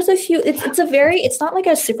 because there's a few. It's not like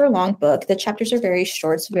a super long book. The chapters are very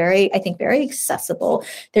short. It's very, I think, very accessible.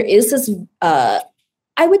 There is this, I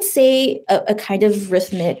would say, a kind of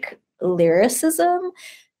rhythmic lyricism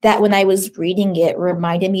that when I was reading it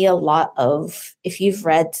reminded me a lot of, if you've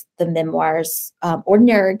read the memoirs,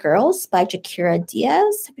 Ordinary Girls by Jakira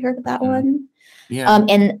Diaz. Have you heard of that one? Yeah.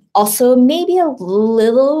 And also maybe a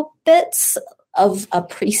little bit of A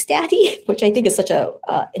Priest Daddy, which I think is such a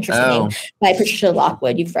interesting name, by Patricia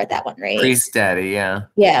Lockwood. You've read that one, right? Priest Daddy, yeah.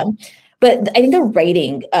 Yeah. But I think the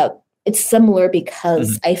writing, it's similar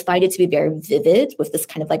because I find it to be very vivid with this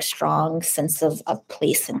kind of like strong sense of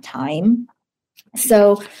place and time.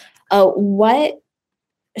 So what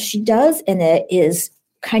she does in it is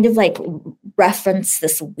kind of like reference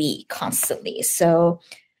this we constantly. So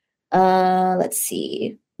let's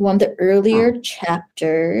see. One of the earlier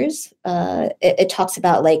chapters, it talks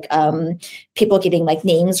about like people getting like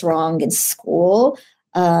names wrong in school.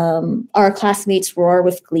 Our classmates roar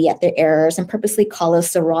with glee at their errors and purposely call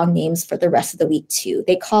us the wrong names for the rest of the week too.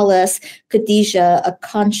 They call us Khadijah,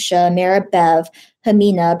 Akansha, Maribeth,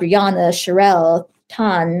 Hamina, Brianna, Sherelle,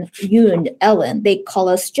 Tan, Yoon, Ellen. They call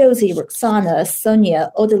us Josie, Roxana,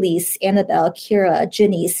 Sonia, Odalise, Annabelle, Kira,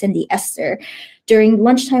 Ginny, Cindy, Esther. During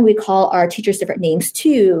lunchtime, we call our teachers different names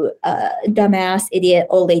too. Dumbass, idiot,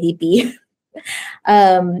 old lady B.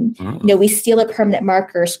 We steal a permanent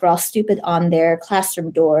marker, scrawl stupid on their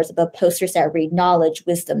classroom doors above posters that read knowledge,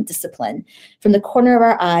 wisdom, discipline. From the corner of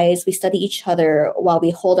our eyes, we study each other while we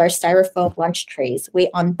hold our styrofoam lunch trays, wait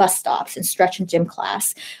on bus stops, and stretch in gym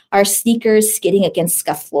class. Our sneakers skidding against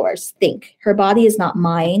scuffed floors. Think, her body is not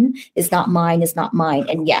mine, is not mine, is not mine,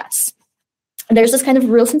 and yes. There's this kind of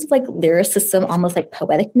real sense of like lyricism, almost like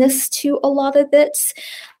poeticness to a lot of it.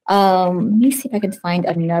 Let me see if I can find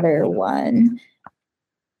another one.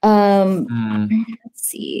 Let's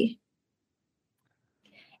see.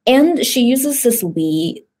 And she uses this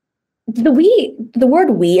we. The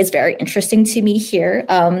word we is very interesting to me here,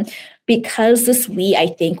 because this we, I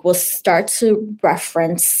think, will start to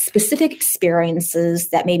reference specific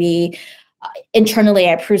experiences that maybe internally,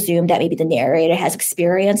 I presume that maybe the narrator has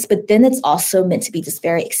experienced, but then it's also meant to be this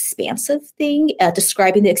very expansive thing,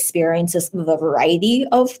 describing the experiences of a variety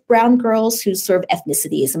of brown girls whose sort of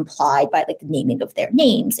ethnicity is implied by like the naming of their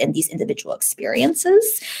names and these individual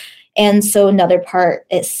experiences. And so another part,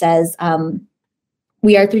 it says,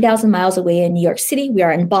 we are 3,000 miles away in New York City. We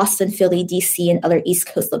are in Boston, Philly, DC, and other East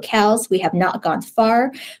Coast locales. We have not gone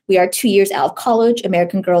far. We are 2 years out of college,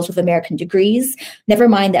 American girls with American degrees. Never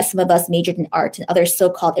mind that some of us majored in art and other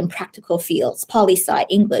so-called impractical fields, poli-sci,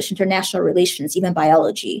 English, international relations, even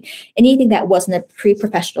biology. Anything that wasn't a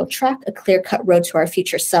pre-professional track, a clear-cut road to our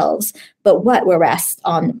future selves. But what, we're asked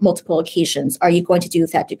on multiple occasions, are you going to do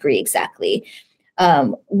with that degree exactly?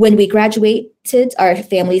 When we graduated, our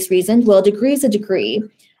families reasoned, well, a degree is a degree.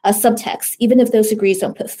 A subtext, even if those degrees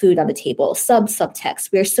don't put food on the table.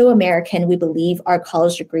 Subtext, we are so American, we believe our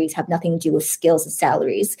college degrees have nothing to do with skills and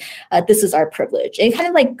salaries. This is our privilege. It kind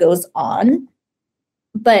of like goes on.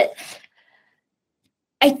 But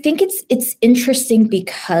I think it's interesting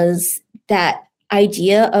because that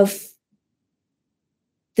idea of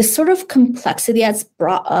this sort of complexity that's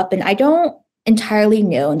brought up, and I don't entirely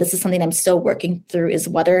know, and this is something I'm still working through, is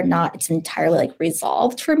whether or not it's entirely like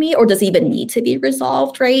resolved for me, or does it even need to be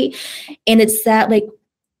resolved, right? And it's that like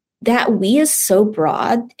that we is so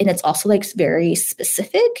broad, and it's also like very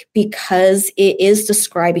specific because it is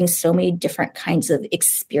describing so many different kinds of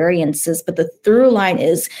experiences. But the through line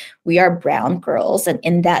is we are brown girls, and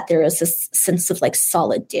in that there is this sense of like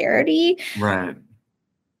solidarity, right?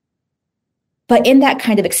 But in that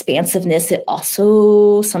kind of expansiveness, it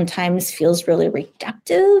also sometimes feels really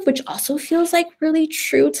reductive, which also feels like really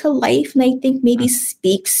true to life. And I think maybe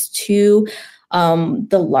speaks to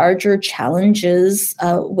the larger challenges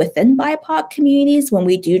within BIPOC communities when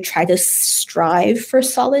we do try to strive for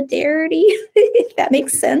solidarity, if that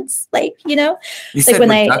makes sense. Like, you know, you like said when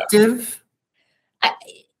reductive?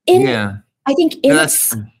 I think in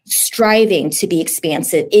striving to be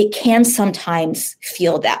expansive, it can sometimes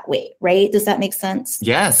feel that way, right? Does that make sense?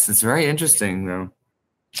 Yes, it's very interesting though.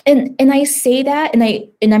 And I say that,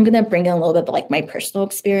 and I'm gonna bring in a little bit of like my personal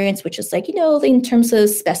experience, which is like, you know, in terms of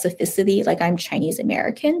specificity, like I'm Chinese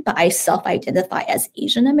American, but I self-identify as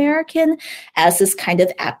Asian American, as this kind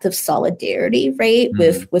of act of solidarity, right?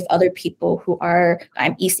 Mm-hmm. with other people who are,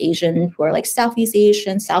 I'm East Asian, who are like Southeast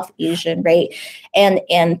Asian, South Asian, right? And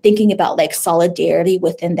thinking about like solidarity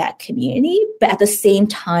within that community, but at the same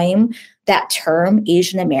time, that term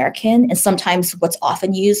Asian American, and sometimes what's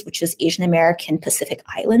often used, which is Asian American Pacific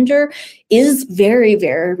Islander, is very,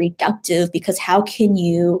 very reductive, because how can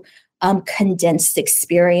you condensed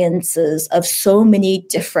experiences of so many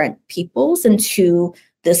different peoples into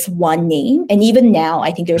this one name. And even now,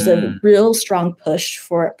 I think there's a real strong push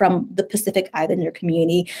from the Pacific Islander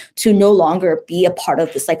community to no longer be a part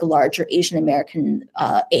of this like larger Asian American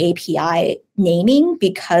AAPI naming,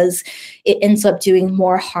 because it ends up doing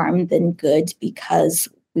more harm than good, because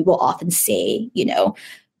we will often say, you know,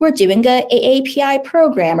 we're doing a AAPI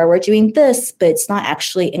program or we're doing this, but it's not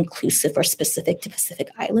actually inclusive or specific to Pacific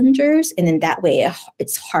Islanders. And in that way,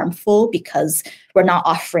 it's harmful because we're not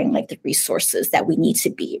offering like the resources that we need to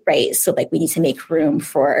be, right? So like we need to make room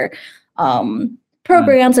for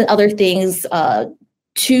programs and other things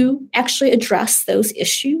to actually address those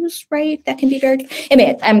issues, right? That can be very, I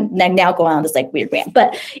mean, I'm now going on this like weird rant,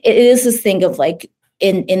 but it is this thing of like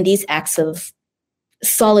in these acts of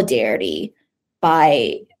solidarity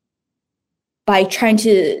by trying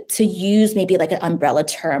to use maybe like an umbrella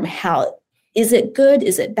term. How is it good?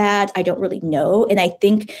 Is it bad? I don't really know. And I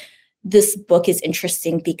think this book is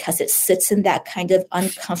interesting because it sits in that kind of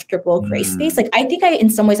uncomfortable gray space. Like I think in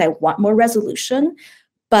some ways I want more resolution,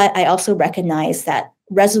 but I also recognize that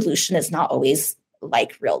resolution is not always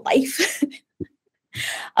like real life.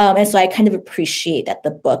 And so I kind of appreciate that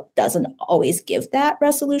the book doesn't always give that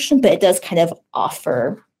resolution, but it does kind of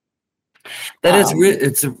offer. That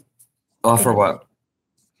it's offer what?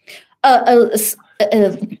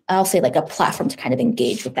 I'll say like a platform to kind of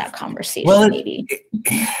engage with that conversation. Well, maybe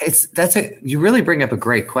you really bring up a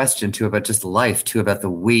great question too about just life too, about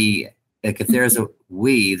the we. Like if there's a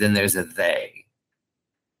we, then there's a they.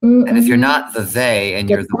 And if you're not the they and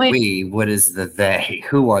you're the we, what is the they?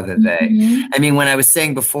 Who are the they? I mean, when I was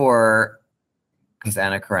saying before, because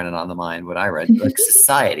Anna Karenina on the mind, what I read, like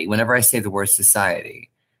society, whenever I say the word society,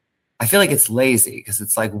 I feel like it's lazy because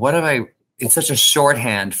it's like, it's such a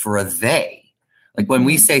shorthand for a they. Like when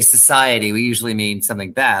we say society, we usually mean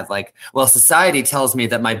something bad. Like, well, society tells me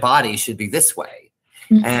that my body should be this way.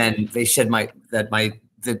 And they should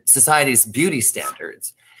the society's beauty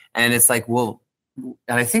standards. And it's like, well,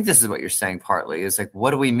 and I think this is what you're saying partly, is like,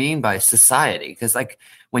 what do we mean by society? Because like,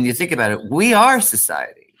 when you think about it, we are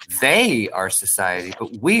society. They are society,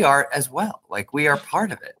 but we are as well. Like we are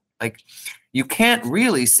part of it. Like you can't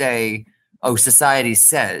really say, oh, society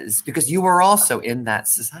says, because you are also in that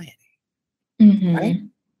society. Right?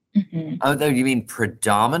 Although you mean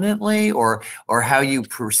predominantly or how you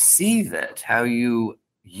perceive it, how you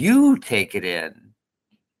take it in.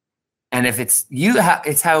 And if it's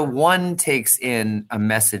it's how one takes in a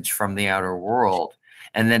message from the outer world.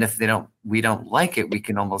 And then if we don't like it, we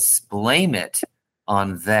can almost blame it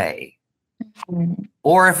on they.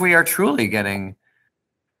 Or if we are truly getting,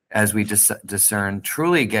 as we discern,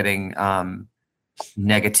 truly getting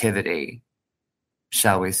negativity,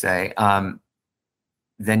 shall we say,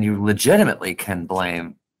 then you legitimately can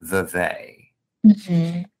blame the they.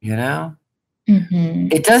 You know?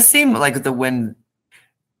 It does seem like when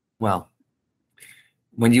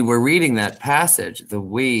you were reading that passage, the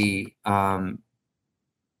we,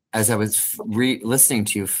 as I was listening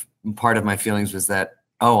to you, part of my feelings was that,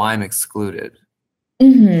 oh, I'm excluded.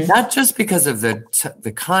 Not just because of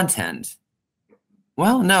the content.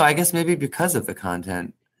 Well, no, I guess maybe because of the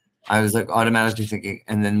content. I was like automatically thinking,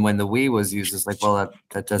 and then when the we was used, it's like, well,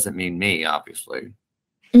 that doesn't mean me, obviously.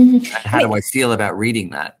 How do I feel about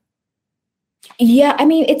reading that? Yeah, I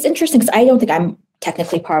mean, it's interesting because I don't think I'm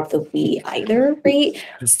technically part of the we either, right?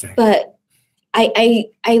 But I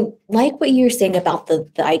like what you're saying about the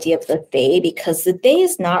idea of the they, because the they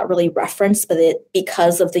is not really referenced, but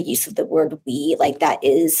because of the use of the word we, like that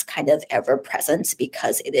is kind of ever present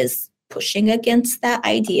because it is pushing against that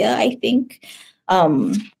idea, I think.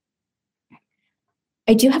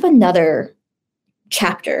 I do have another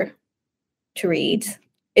chapter to read.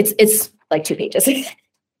 It's like 2 pages.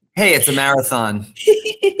 Hey, it's a marathon.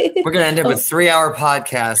 We're going to end up with 3-hour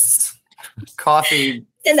podcasts, coffee.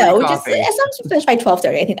 No, just as long as we finish by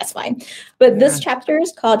 12:30, I think that's fine. But this chapter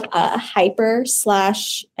is called hyper / I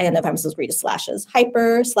don't know if I'm supposed to read the slashes.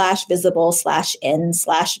 Hyper / visible / in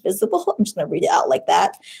 / visible. I'm just going to read it out like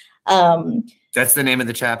that. That's the name of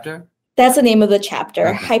the chapter? That's the name of the chapter.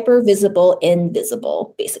 Okay. Hyper, visible,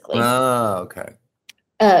 invisible, basically. Oh, okay.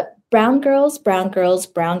 Brown girls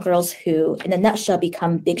who, in a nutshell,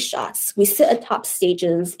 become big shots. We sit atop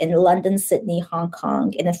stages in London, Sydney, Hong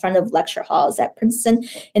Kong, and in front of lecture halls at Princeton,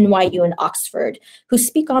 NYU, and Oxford, who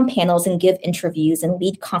speak on panels and give interviews and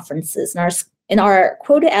lead conferences and are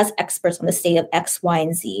quoted as experts on the state of X, Y,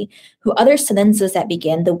 and Z, who utter sentences that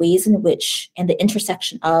begin the ways in which and the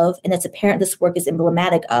intersection of, and it's apparent this work is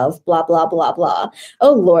emblematic of, blah, blah, blah, blah.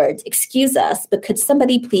 Oh, Lord, excuse us, but could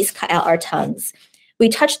somebody please cut out our tongues? We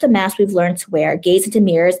touch the mask we've learned to wear, gaze into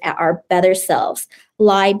mirrors at our better selves.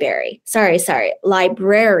 Library.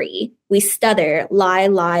 We stutter.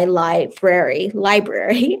 Library.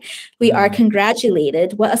 We are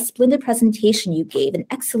congratulated. What a splendid presentation you gave. An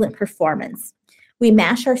excellent performance. We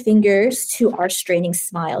mash our fingers to our straining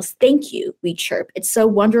smiles. Thank you, we chirp. It's so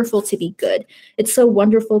wonderful to be good. It's so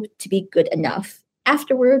wonderful to be good enough.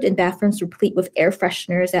 Afterward, in bathrooms replete with air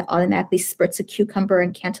fresheners that automatically spritz a cucumber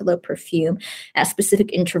and cantaloupe perfume at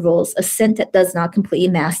specific intervals, a scent that does not completely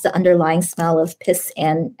mask the underlying smell of piss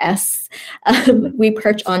and S. We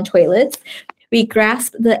perch on toilets. We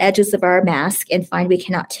grasp the edges of our mask and find we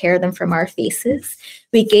cannot tear them from our faces.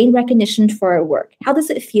 We gain recognition for our work. How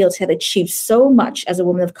does it feel to have achieved so much as a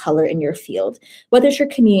woman of color in your field? What does your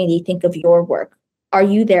community think of your work? Are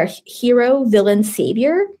you their hero, villain,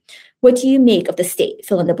 savior? What do you make of the state,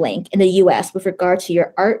 fill in the blank, in the U.S. with regard to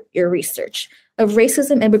your art, your research? Of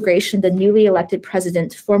racism, immigration, the newly elected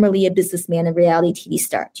president, formerly a businessman and reality TV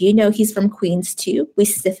star. Do you know he's from Queens too? We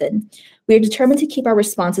stiffen. We are determined to keep our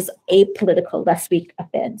responses apolitical lest we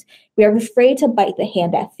offend. We are afraid to bite the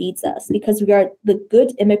hand that feeds us because we are the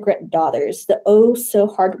good immigrant daughters, the oh so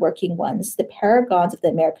hardworking ones, the paragons of the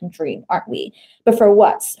American dream, aren't we? But for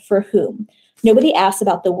what? For whom? Nobody asks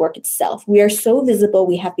about the work itself. We are so visible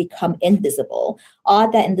we have become invisible.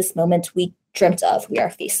 Odd that in this moment we dreamt of, we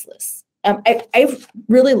are faceless. I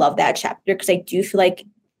really love that chapter because I do feel like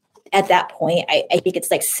at that point, I think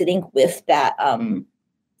it's like sitting with that,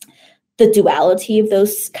 the duality of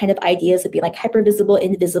those kind of ideas of being like hypervisible,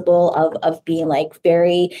 invisible, of being like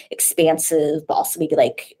very expansive, but also maybe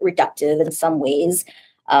like reductive in some ways.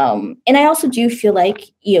 And I also do feel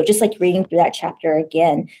like, just like reading through that chapter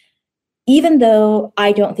again, even though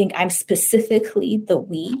I don't think I'm specifically the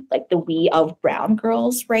we of brown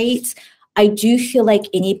girls, right? I do feel like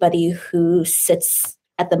anybody who sits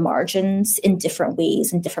at the margins in different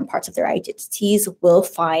ways, in different parts of their identities, will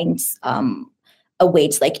find a way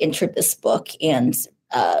to like enter this book and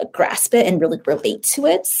grasp it and really relate to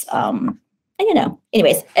it. And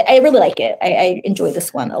anyways, I really like it. I enjoy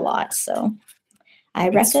this one a lot, so I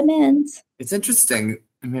recommend. It's interesting.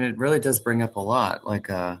 I mean, it really does bring up a lot. Like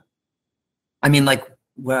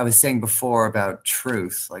what I was saying before about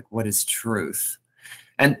truth, like what is truth?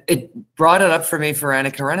 And it brought it up for me for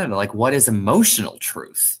Anna Karenina, like what is emotional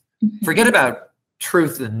truth? Mm-hmm. Forget about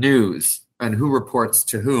truth in news and who reports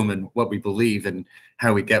to whom and what we believe and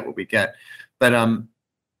how we get what we get. But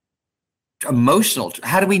emotional,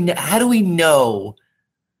 how do we know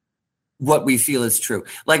what we feel is true?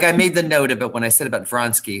 Like I made the note about when I said about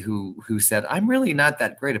Vronsky, who said, I'm really not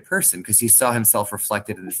that great a person because he saw himself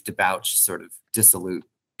reflected in this debauched, sort of dissolute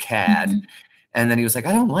cad. Mm-hmm. And then he was like,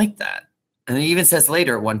 I don't like that. And he even says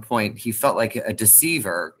later at one point, he felt like a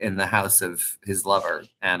deceiver in the house of his lover,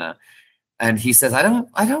 Anna. And he says, I don't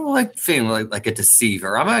like feeling like a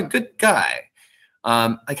deceiver. I'm a good guy.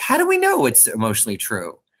 Like, how do we know it's emotionally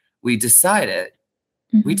true? We decide it.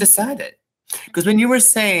 Mm-hmm. We decide it. Because when you were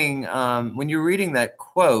saying, when you were reading that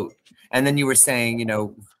quote, and then you were saying,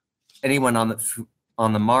 anyone on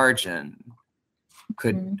the margin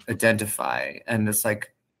could mm-hmm. identify. And it's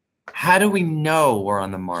like, how do we know we're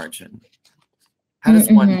on the margin? How does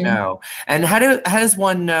mm-hmm. one know? And how does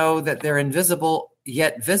one know that they're invisible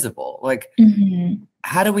yet visible? Like, mm-hmm.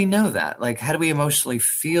 how do we know that? Like, how do we emotionally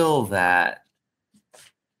feel that?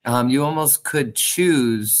 You almost could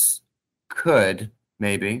choose mm-hmm.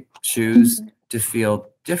 to feel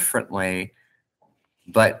differently,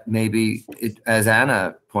 but maybe as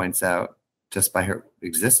Anna points out, just by her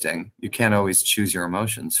existing, you can't always choose your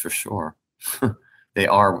emotions for sure. They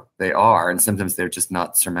are, and sometimes they're just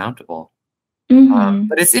not surmountable. Mm-hmm.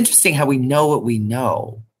 But it's interesting how we know what we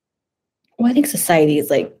know. Well, I think society is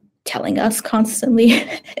like telling us constantly.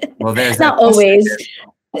 Well, there's not always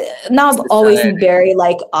in very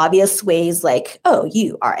like obvious ways, like, oh,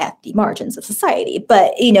 you are at the margins of society,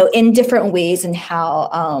 but in different ways and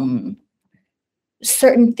how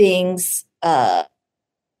certain things kind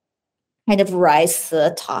of rise to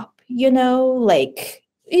the top, like,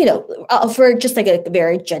 for just like a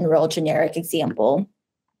very general generic example,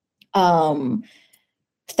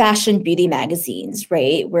 fashion beauty magazines,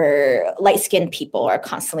 right, where light-skinned people are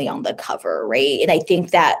constantly on the cover, right? And I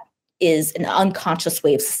think that is an unconscious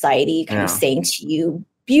way of society kind of saying to you,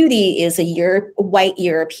 beauty is a white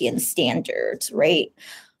European standard, right?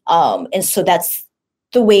 And so that's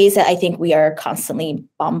the ways that I think we are constantly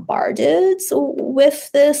bombarded with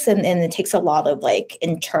this, and it takes a lot of like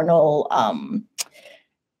internal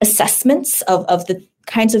assessments of the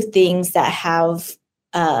kinds of things that have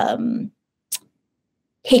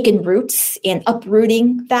taken roots and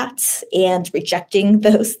uprooting that and rejecting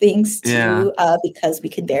those things too, because we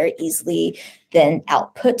could very easily then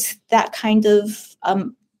output that kind of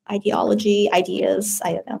ideology, ideas.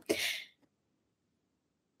 I don't know.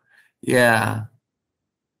 Yeah.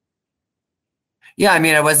 Yeah, I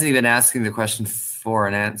mean, I wasn't even asking the question for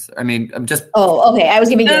an answer. I mean, I'm just. Oh, okay. I was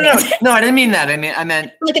giving you an answer. No, I didn't mean that. I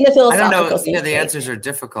meant. Like in the philosophical I don't know. sense, Yeah, the answers are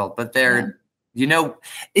difficult, but they're,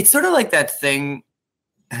 it's sort of like that thing.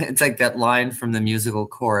 It's like that line from the musical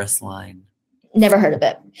Chorus Line. Never heard of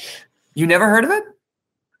it. You never heard of it?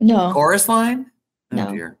 No. Chorus Line? Oh,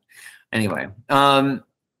 no. Dear. Anyway,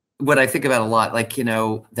 what I think about a lot, like,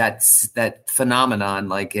 that's that phenomenon,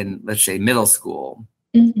 like in, let's say, middle school,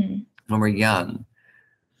 when we're young.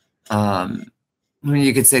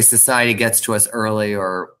 You could say society gets to us early,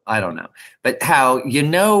 or I don't know, but how,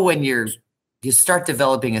 when you start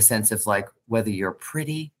developing a sense of like whether you're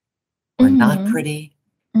pretty or not pretty,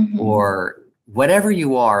 or whatever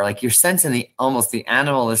you are, like your sense in almost the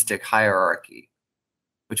animalistic hierarchy,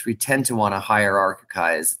 which we tend to want to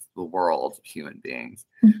hierarchize the world of human beings,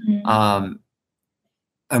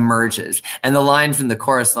 emerges. And the line from the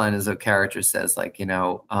Chorus Line is a character says, like,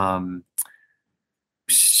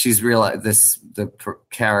 the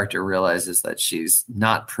character realizes that she's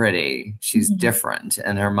not pretty, she's different,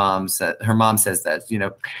 and her mom says that,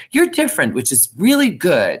 you're different, which is really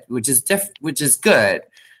good, which is good.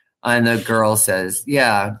 And the girl says,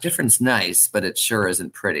 yeah, different's nice, but it sure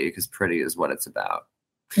isn't pretty, because pretty is what it's about.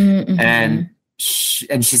 And she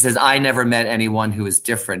says, I never met anyone who was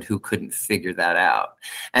different who couldn't figure that out.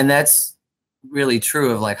 And that's really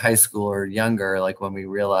true of like high school or younger, like when we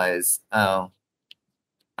realize, oh,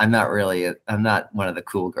 I'm not one of the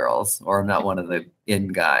cool girls, or I'm not one of the in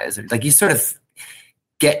guys. Like you sort of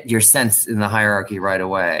get your sense in the hierarchy right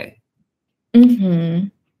away.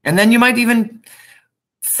 And then you might even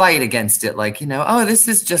fight against it. Like, oh, this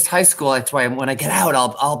is just high school. That's why when I get out,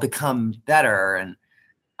 I'll become better. And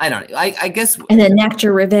I don't know. I guess. And then enact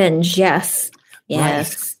your revenge. Yes.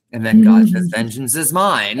 Yes. Right. And then God says, vengeance is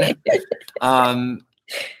mine.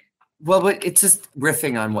 Well, but it's just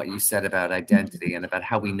riffing on what you said about identity and about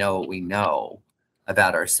how we know what we know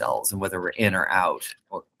about ourselves and whether we're in or out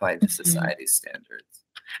by the society's standards.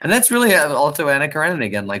 And that's really also Anna Karenina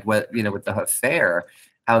again, like what, with the affair,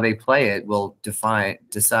 how they play it will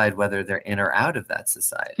decide whether they're in or out of that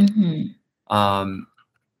society. But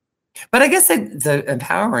I guess the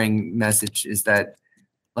empowering message is that,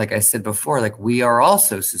 like I said before, like we are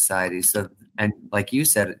also society. So, and like you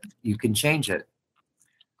said, you can change it.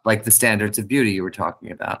 Like the standards of beauty you were talking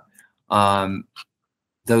about.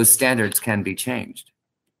 Those standards can be changed.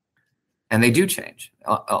 And they do change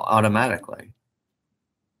automatically.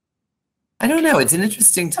 I don't know. It's an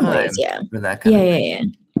interesting time for that kind of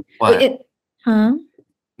thing. What?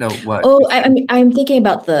 No, what? Oh, I'm thinking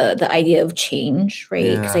about the idea of change,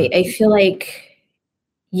 right? Because I feel like,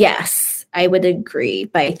 yes, I would agree.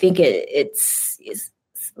 But I think it's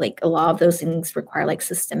like a lot of those things require like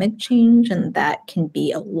systemic change, and that can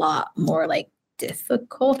be a lot more like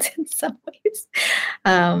difficult in some ways.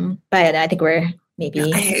 But I think we're maybe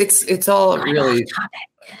it's all really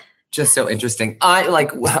just so interesting.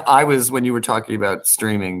 I was when you were talking about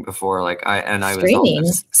streaming before, like I was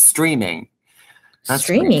also streaming. That's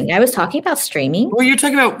streaming. Like, I was talking about streaming. Well, we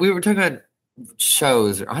were talking about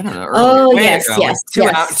shows, or I don't know. Oh, yes. Like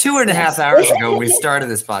 2.5 hours ago, we started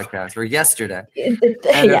this podcast, or yesterday.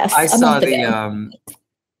 And I saw and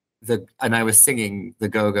I was singing the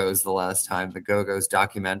Go-Go's the last time, the Go-Go's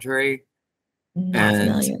documentary. Not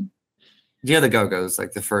familiar. The Go-Go's,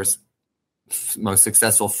 like the first most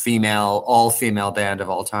successful all-female band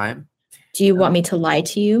of all time. Do you want me to lie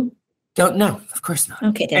to you? Don't know. Of course not.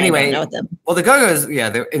 Okay. Anyway, I don't know them. Well, the Go-Go's,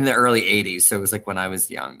 they're in the early 80s, so it was like when I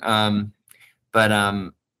was young.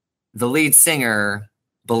 But the lead singer,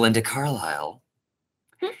 Belinda Carlisle.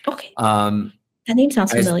 Okay. That name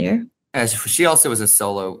sounds familiar. As she also was a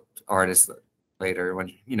solo artist later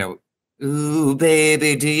when, ooh,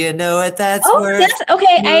 baby, do you know what that's worth? That's,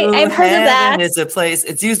 okay, I've heard of that. It's a place.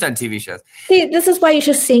 It's used on TV shows. See, this is why you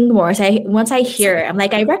should sing more. So once I hear it, I'm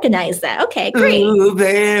like, I recognize that. Okay, great. Ooh,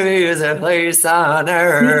 baby, is a place on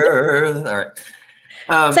earth. All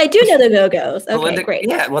right. So I do know the Go-Go's. Okay, Belinda, great.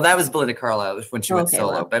 Yeah, well, that was Belinda Carlisle when she went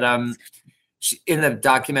solo. Well. But she, in the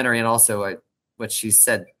documentary, and also what she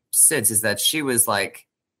said since, is that she was like,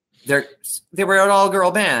 they were an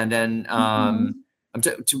all-girl band, and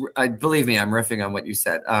believe me, I'm riffing on what you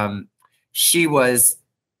said. She was,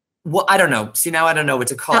 well, I don't know. See, now I don't know what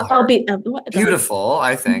to call her. Beautiful,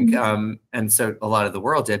 I think, and so a lot of the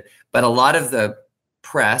world did. But a lot of the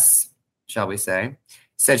press, shall we say,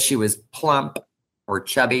 said she was plump, or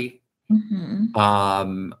chubby,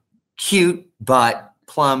 cute but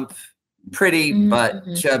plump, pretty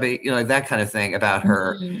but chubby, like that kind of thing about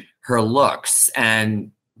her looks.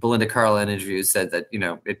 And Belinda Carlisle in interviews said that,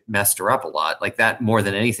 it messed her up a lot, like that more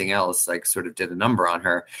than anything else, like sort of did a number on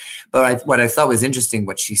her. But what I thought was interesting,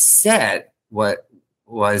 what she said,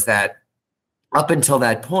 was that up until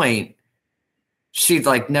that point, she'd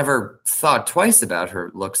like never thought twice about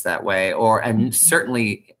her looks that way, and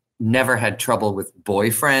certainly never had trouble with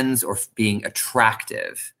boyfriends or being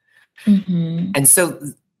attractive. And so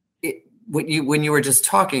when you were just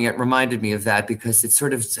talking, it reminded me of that, because it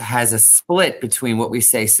sort of has a split between what we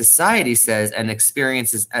say society says and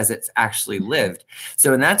experiences as it's actually lived.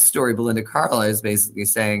 So in that story, Belinda Carlisle is basically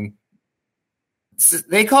saying,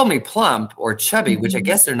 they call me plump or chubby, which I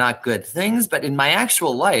guess they're not good things, but in my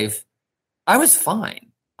actual life, I was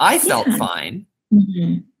fine. I felt fine.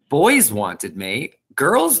 Boys wanted me.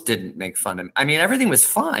 Girls didn't make fun of me. I mean, everything was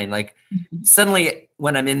fine. Like suddenly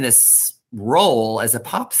when I'm in this role as a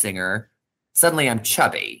pop singer, suddenly I'm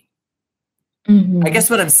chubby. I guess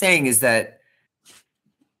what I'm saying is that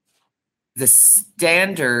the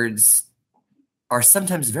standards are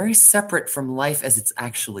sometimes very separate from life as it's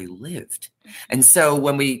actually lived. And so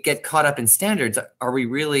when we get caught up in standards,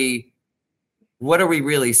 what are we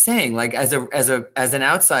really saying? Like as an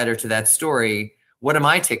outsider to that story, what am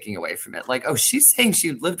I taking away from it? Like, oh, she's saying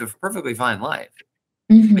she lived a perfectly fine life.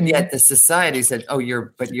 But yet the society said, oh,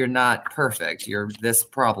 you're not perfect. You're this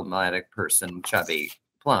problematic person, chubby,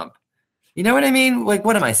 plump. You know what I mean? Like,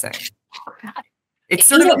 what am I saying? It's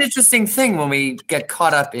sort of an interesting thing when we get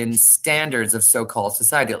caught up in standards of so-called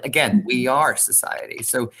society. Again, we are society.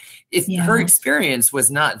 So if her experience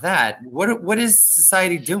was not that, what is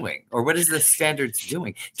society doing? Or what is the standards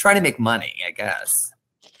doing? Trying to make money, I guess.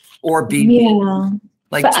 Or be mean.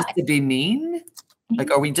 Like, just to be mean?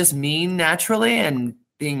 Like, are we just mean naturally and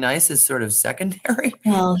being nice is sort of secondary?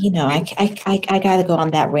 Well, I got to go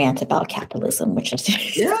on that rant about capitalism, which is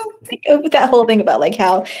that whole thing about like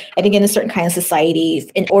how I think in a certain kind of society,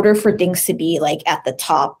 in order for things to be like at the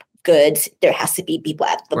top good, there has to be people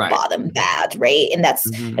at the bottom bad, right? And that's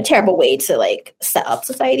a terrible way to like set up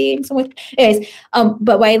society in some way. Anyways,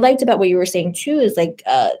 but what I liked about what you were saying too is like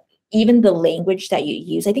even the language that you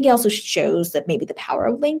use, I think it also shows that maybe the power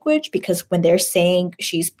of language, because when they're saying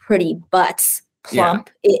she's pretty but plump,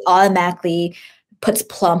 it automatically puts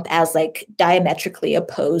plump as like diametrically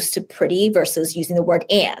opposed to pretty versus using the word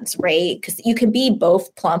and, right? Because you can be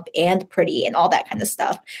both plump and pretty and all that kind of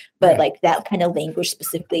stuff. But like that kind of language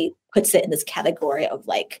specifically puts it in this category of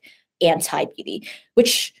like anti-beauty,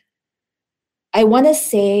 which I want to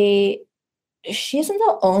say she isn't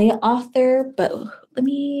the only author, but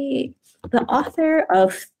the author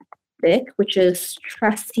of Thick, which is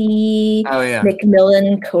Tressie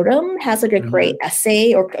McMillan Codum, has like a great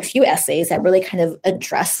essay or a few essays that really kind of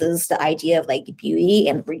addresses the idea of like beauty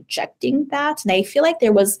and rejecting that. And I feel like I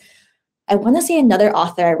want to say another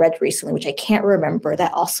author I read recently, which I can't remember,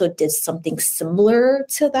 that also did something similar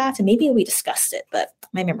to that. And maybe we discussed it, but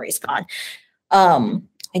my memory's gone.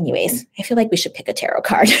 Anyways, I feel like we should pick a tarot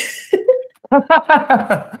card.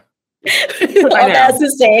 All that's to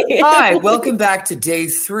say. Hi, welcome back to day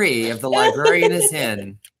 3 of The Librarian is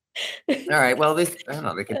In. All right, well, I don't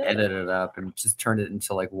know, they can edit it up and just turn it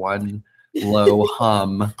into like one low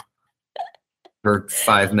hum for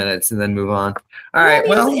 5 minutes and then move on. All right,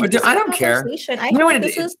 well, I don't care. You know what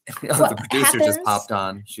it is? The producer just popped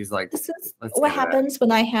on. She's like, this is what happens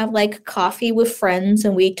when I have like coffee with friends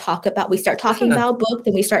and we start talking about book,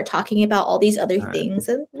 then we start talking about all these other things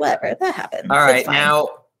and whatever, that happens. All right, now.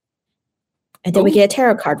 And then we get a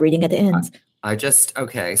tarot card reading at the end.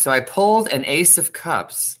 So I pulled an Ace of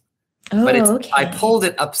Cups, but I pulled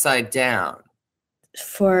it upside down.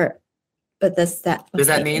 Does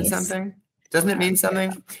that mean something? Doesn't it mean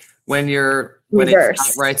something? When reversed,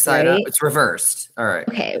 it's right side up, it's reversed. All right.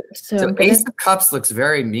 Okay. So Ace of Cups looks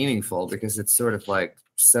very meaningful because it's sort of like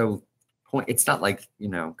it's not like,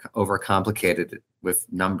 overcomplicated with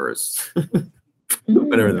numbers.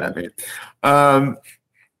 Whatever that means.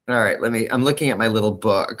 All right, I'm looking at my little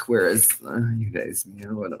book. Where is you guys?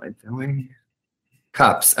 What am I doing?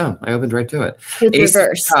 Cups. Oh, I opened right to it. It's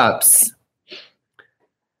reversed. Cups.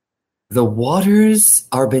 The waters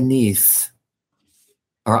are beneath,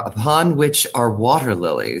 upon which are water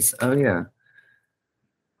lilies. Oh, yeah.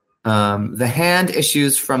 The hand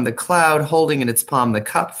issues from the cloud, holding in its palm the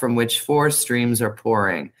cup from which 4 streams are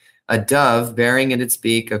pouring. A dove bearing in its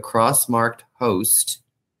beak a cross-marked host,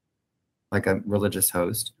 like a religious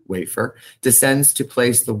host, wafer, descends to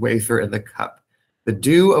place the wafer in the cup. The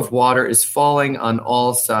dew of water is falling on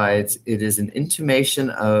all sides. It is an intimation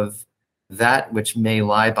of that which may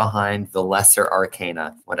lie behind the lesser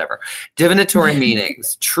arcana, whatever. Divinatory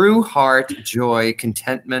meanings: true heart, joy,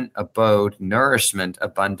 contentment, abode, nourishment,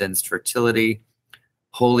 abundance, fertility,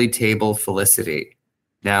 holy table, felicity.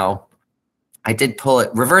 Now, I did pull it.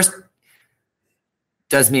 Reverse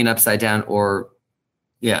does mean upside down, or,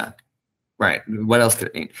 yeah, right. What else could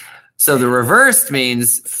it mean? So the reversed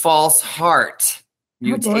means false heart,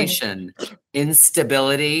 mutation,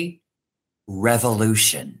 instability,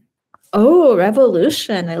 revolution. Oh,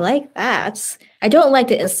 revolution. I like that. I don't like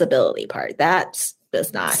the instability part. That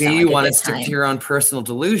does not See, sound you like want a to good stick time. to your own personal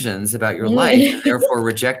delusions about your life, and therefore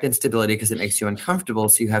reject instability because it makes you uncomfortable.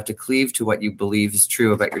 So you have to cleave to what you believe is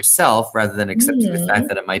true about yourself rather than accepting the fact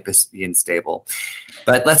that it might be unstable.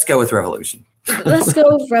 But let's go with revolution. Let's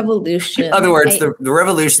go with revolution. In other words, the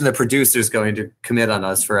revolution the producer is going to commit on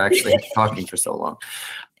us for actually talking for so long.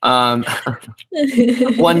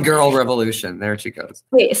 One girl revolution. There she goes.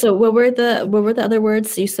 Wait, so what were the other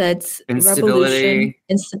words you said? Revolution,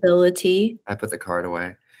 instability. I put the card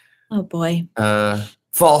away. Oh boy.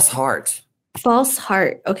 False heart. False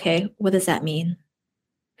heart. Okay, what does that mean?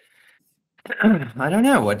 I don't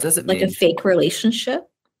know. What does it mean? Like a fake relationship?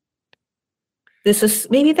 This is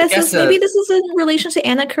maybe this is in relation to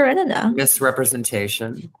Anna Karenina.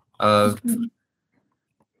 Misrepresentation of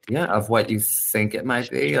of what you think it might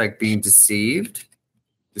be, like being deceived.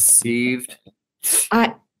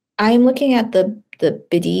 I'm looking at the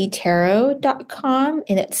biddytarot.com,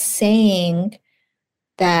 and it's saying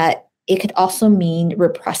that it could also mean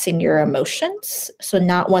repressing your emotions, so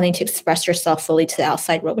not wanting to express yourself fully to the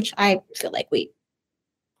outside world, which I feel like we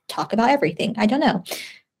talk about everything. I don't know.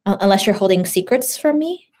 Unless you're holding secrets from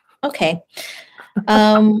me. Okay.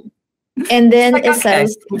 And then it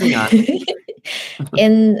says,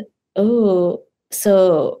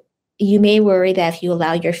 so you may worry that if you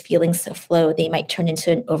allow your feelings to flow, they might turn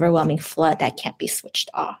into an overwhelming flood that can't be switched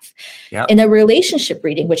off. Yep. In a relationship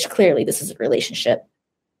reading, which clearly this is a relationship,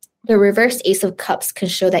 the reversed Ace of Cups can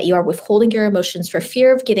show that you are withholding your emotions for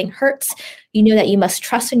fear of getting hurt. You know that you must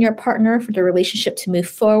trust in your partner for the relationship to move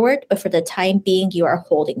forward, but for the time being, you are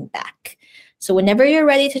holding back. So whenever you're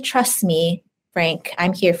ready to trust me, Frank,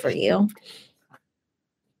 I'm here for you.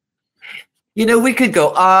 You know, we could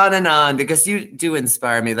go on and on because you do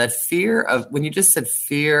inspire me. That fear of, when you just said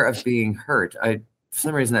fear of being hurt, for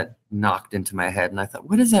some reason that knocked into my head, and I thought,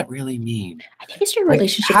 what does that really mean? I think it's your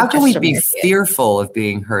relationship. How can we be fearful of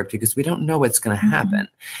being hurt because we don't know what's going to happen?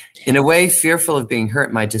 In a way, fearful of being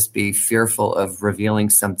hurt might just be fearful of revealing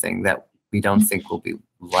something that we don't think will be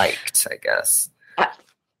liked, I guess.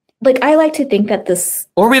 I like to think that this...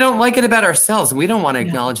 Or we don't like it about ourselves, and we don't want to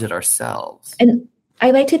acknowledge it ourselves. And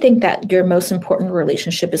I like to think that your most important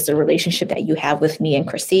relationship is the relationship that you have with me and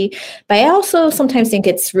Chrissy. But I also sometimes think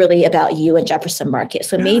it's really about you and Jefferson Market.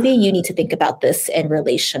 So maybe you need to think about this in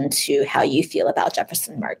relation to how you feel about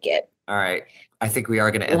Jefferson Market. All right. I think we are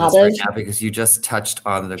going to end this right now because you just touched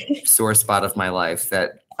on the sore spot of my life,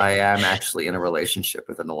 that I am actually in a relationship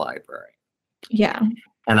within the library. Yeah.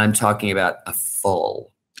 And I'm talking about a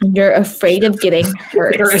full. You're afraid of getting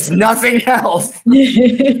hurt. There is nothing else.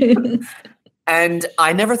 And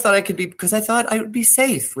I never thought I could be, because I thought I would be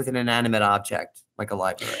safe with an inanimate object like a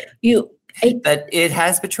library. That it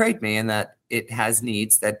has betrayed me, and that it has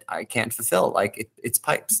needs that I can't fulfill. Like its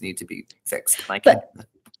pipes need to be fixed. But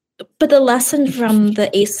the lesson from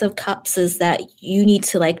the Ace of Cups is that you need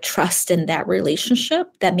to trust in that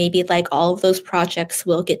relationship, that maybe all of those projects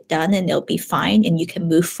will get done and they'll be fine and you can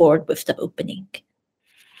move forward with the opening.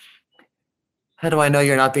 How do I know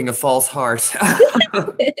you're not being a false heart?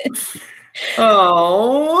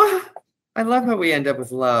 Oh, I love how we end up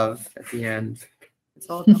with love at the end. It's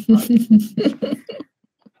all about love.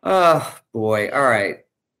 Oh, boy. All right.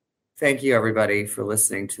 Thank you, everybody, for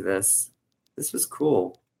listening to this. This was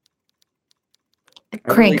cool.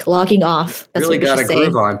 Crank, logging off. That's really got a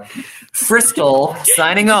groove on. Crystal,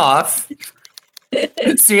 signing off.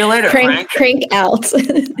 See you later, Frank. Crank out.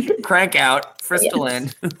 Crank out. Crystal in.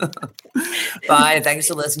 Bye. Thanks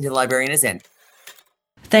for listening to The Librarian is In.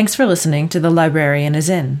 Thanks for listening to The Librarian is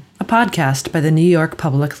In, a podcast by the New York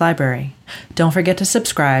Public Library. Don't forget to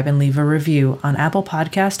subscribe and leave a review on Apple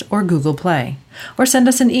Podcast or Google Play, or send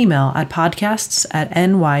us an email at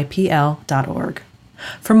podcasts@nypl.org.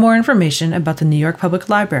 For more information about the New York Public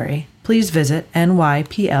Library, please visit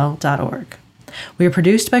nypl.org. We are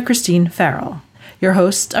produced by Christine Farrell. Your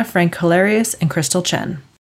hosts are Frank Hilarious and Crystal Chen.